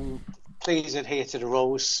everyone, please adhere to the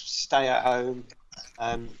rules. Stay at home.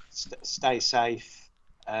 Stay safe.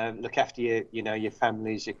 Look after your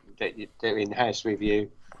families that are in the house with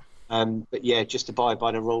you. But yeah, just abide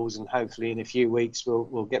by the rules, and hopefully in a few weeks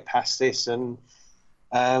we'll get past this, and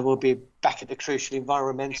we'll be back at the Crucial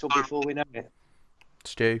Environmental before we know it.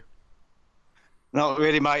 Stu? Not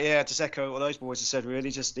really, mate. Yeah, just echo what those boys have said,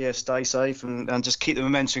 really. Just, stay safe and just keep the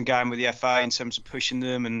momentum going with the FA in terms of pushing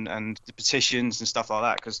them and the petitions and stuff like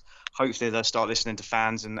that, because hopefully they'll start listening to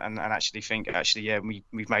fans and actually think,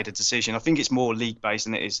 we've made a decision. I think it's more league-based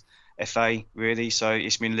than it is FA, really. So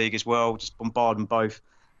Isthmian League as well, just bombard them both.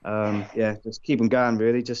 Just keep them going,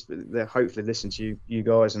 really. Just they'll hopefully listen to you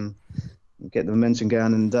guys and get the momentum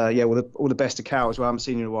going. And all the best to Cal as well. I haven't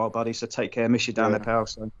seen you in a while, buddy. So take care. Miss you down there, pal.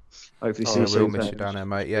 So hopefully see you soon. Miss you down there,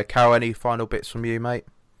 mate. Yeah, Cal, any final bits from you, mate?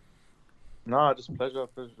 No, just pleasure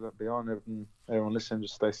to be on. Everyone listen,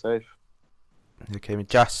 just stay safe. Okay,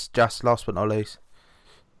 just last but not least.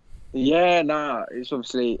 Yeah, it's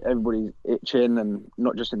obviously everybody's itching, and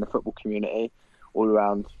not just in the football community, all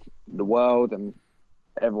around the world, and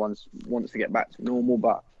everyone wants to get back to normal.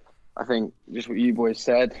 But I think just what you boys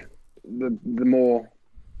said, the more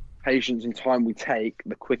patience and time we take,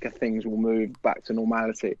 the quicker things will move back to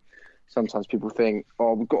normality. Sometimes people think,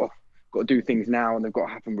 we've got to do things now, and they've got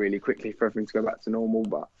to happen really quickly for everything to go back to normal.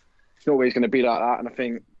 But it's not always going to be like that, and I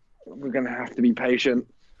think we're going to have to be patient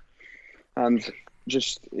and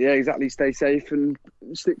just stay safe and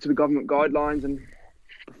stick to the government guidelines, and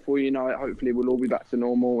before you know it, hopefully we'll all be back to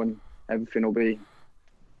normal and everything will be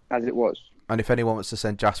as it was. And if anyone wants to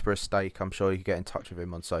send Jasper a steak, I'm sure you can get in touch with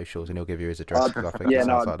him on socials, and he'll give you his address.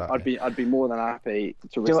 I'd be more than happy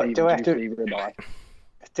to receive ribeye.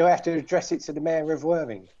 Do I have to address it to the Mayor of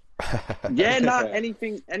Worthing?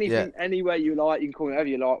 Anything, anywhere you like. You can call me whatever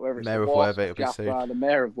you like, whether it's Mayor the of Worthing, it'll be Jasper, soon. the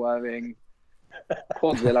Mayor of Worthing,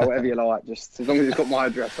 Quadzilla, whatever you like. Just as long as it's got my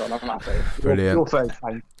address on, I'm happy. Brilliant. You're very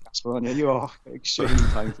painful, Jasper, aren't you? You are extremely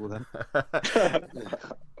painful then.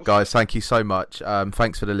 Guys, thank you so much.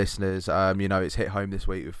 Thanks for the listeners. It's hit home this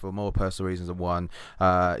week for more personal reasons than one.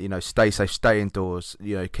 Stay safe, stay indoors,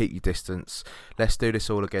 keep your distance. Let's do this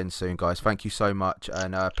all again soon, guys. Thank you so much.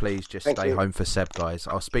 And please just stay home for Seb, guys.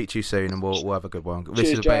 I'll speak to you soon and we'll have a good one. This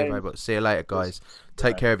is available. See you later, guys.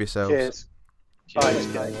 Take care of yourselves. Cheers. Bye.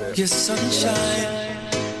 Your sunshine,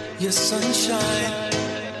 your sunshine,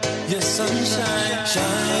 your sunshine,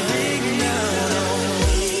 shining down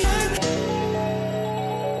on me.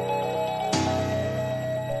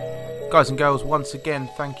 Guys and girls, once again,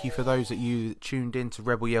 thank you for those that you tuned in to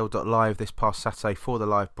RebelYell.live this past Saturday for the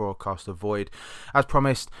live broadcast of Void. As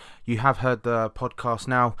promised, you have heard the podcast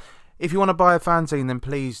now. If you want to buy a fanzine, then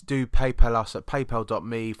please do PayPal us at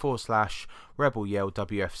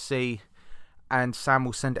paypal.me/RebelYellWFC. And Sam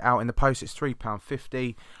will send it out in the post. It's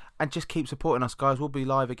 £3.50. And just keep supporting us, guys. We'll be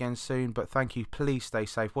live again soon. But thank you. Please stay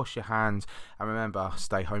safe. Wash your hands. And remember,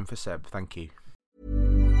 stay home for Seb. Thank you.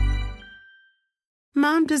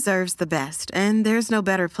 Mom deserves the best, and there's no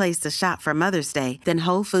better place to shop for Mother's Day than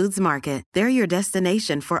Whole Foods Market. They're your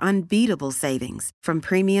destination for unbeatable savings, from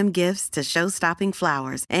premium gifts to show-stopping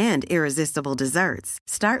flowers and irresistible desserts.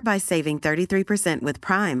 Start by saving 33% with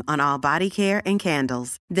Prime on all body care and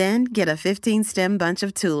candles. Then get a 15-stem bunch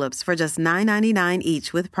of tulips for just $9.99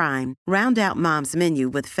 each with Prime. Round out Mom's menu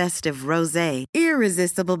with festive rosé,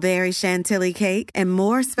 irresistible berry chantilly cake, and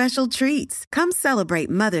more special treats. Come celebrate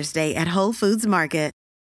Mother's Day at Whole Foods Market.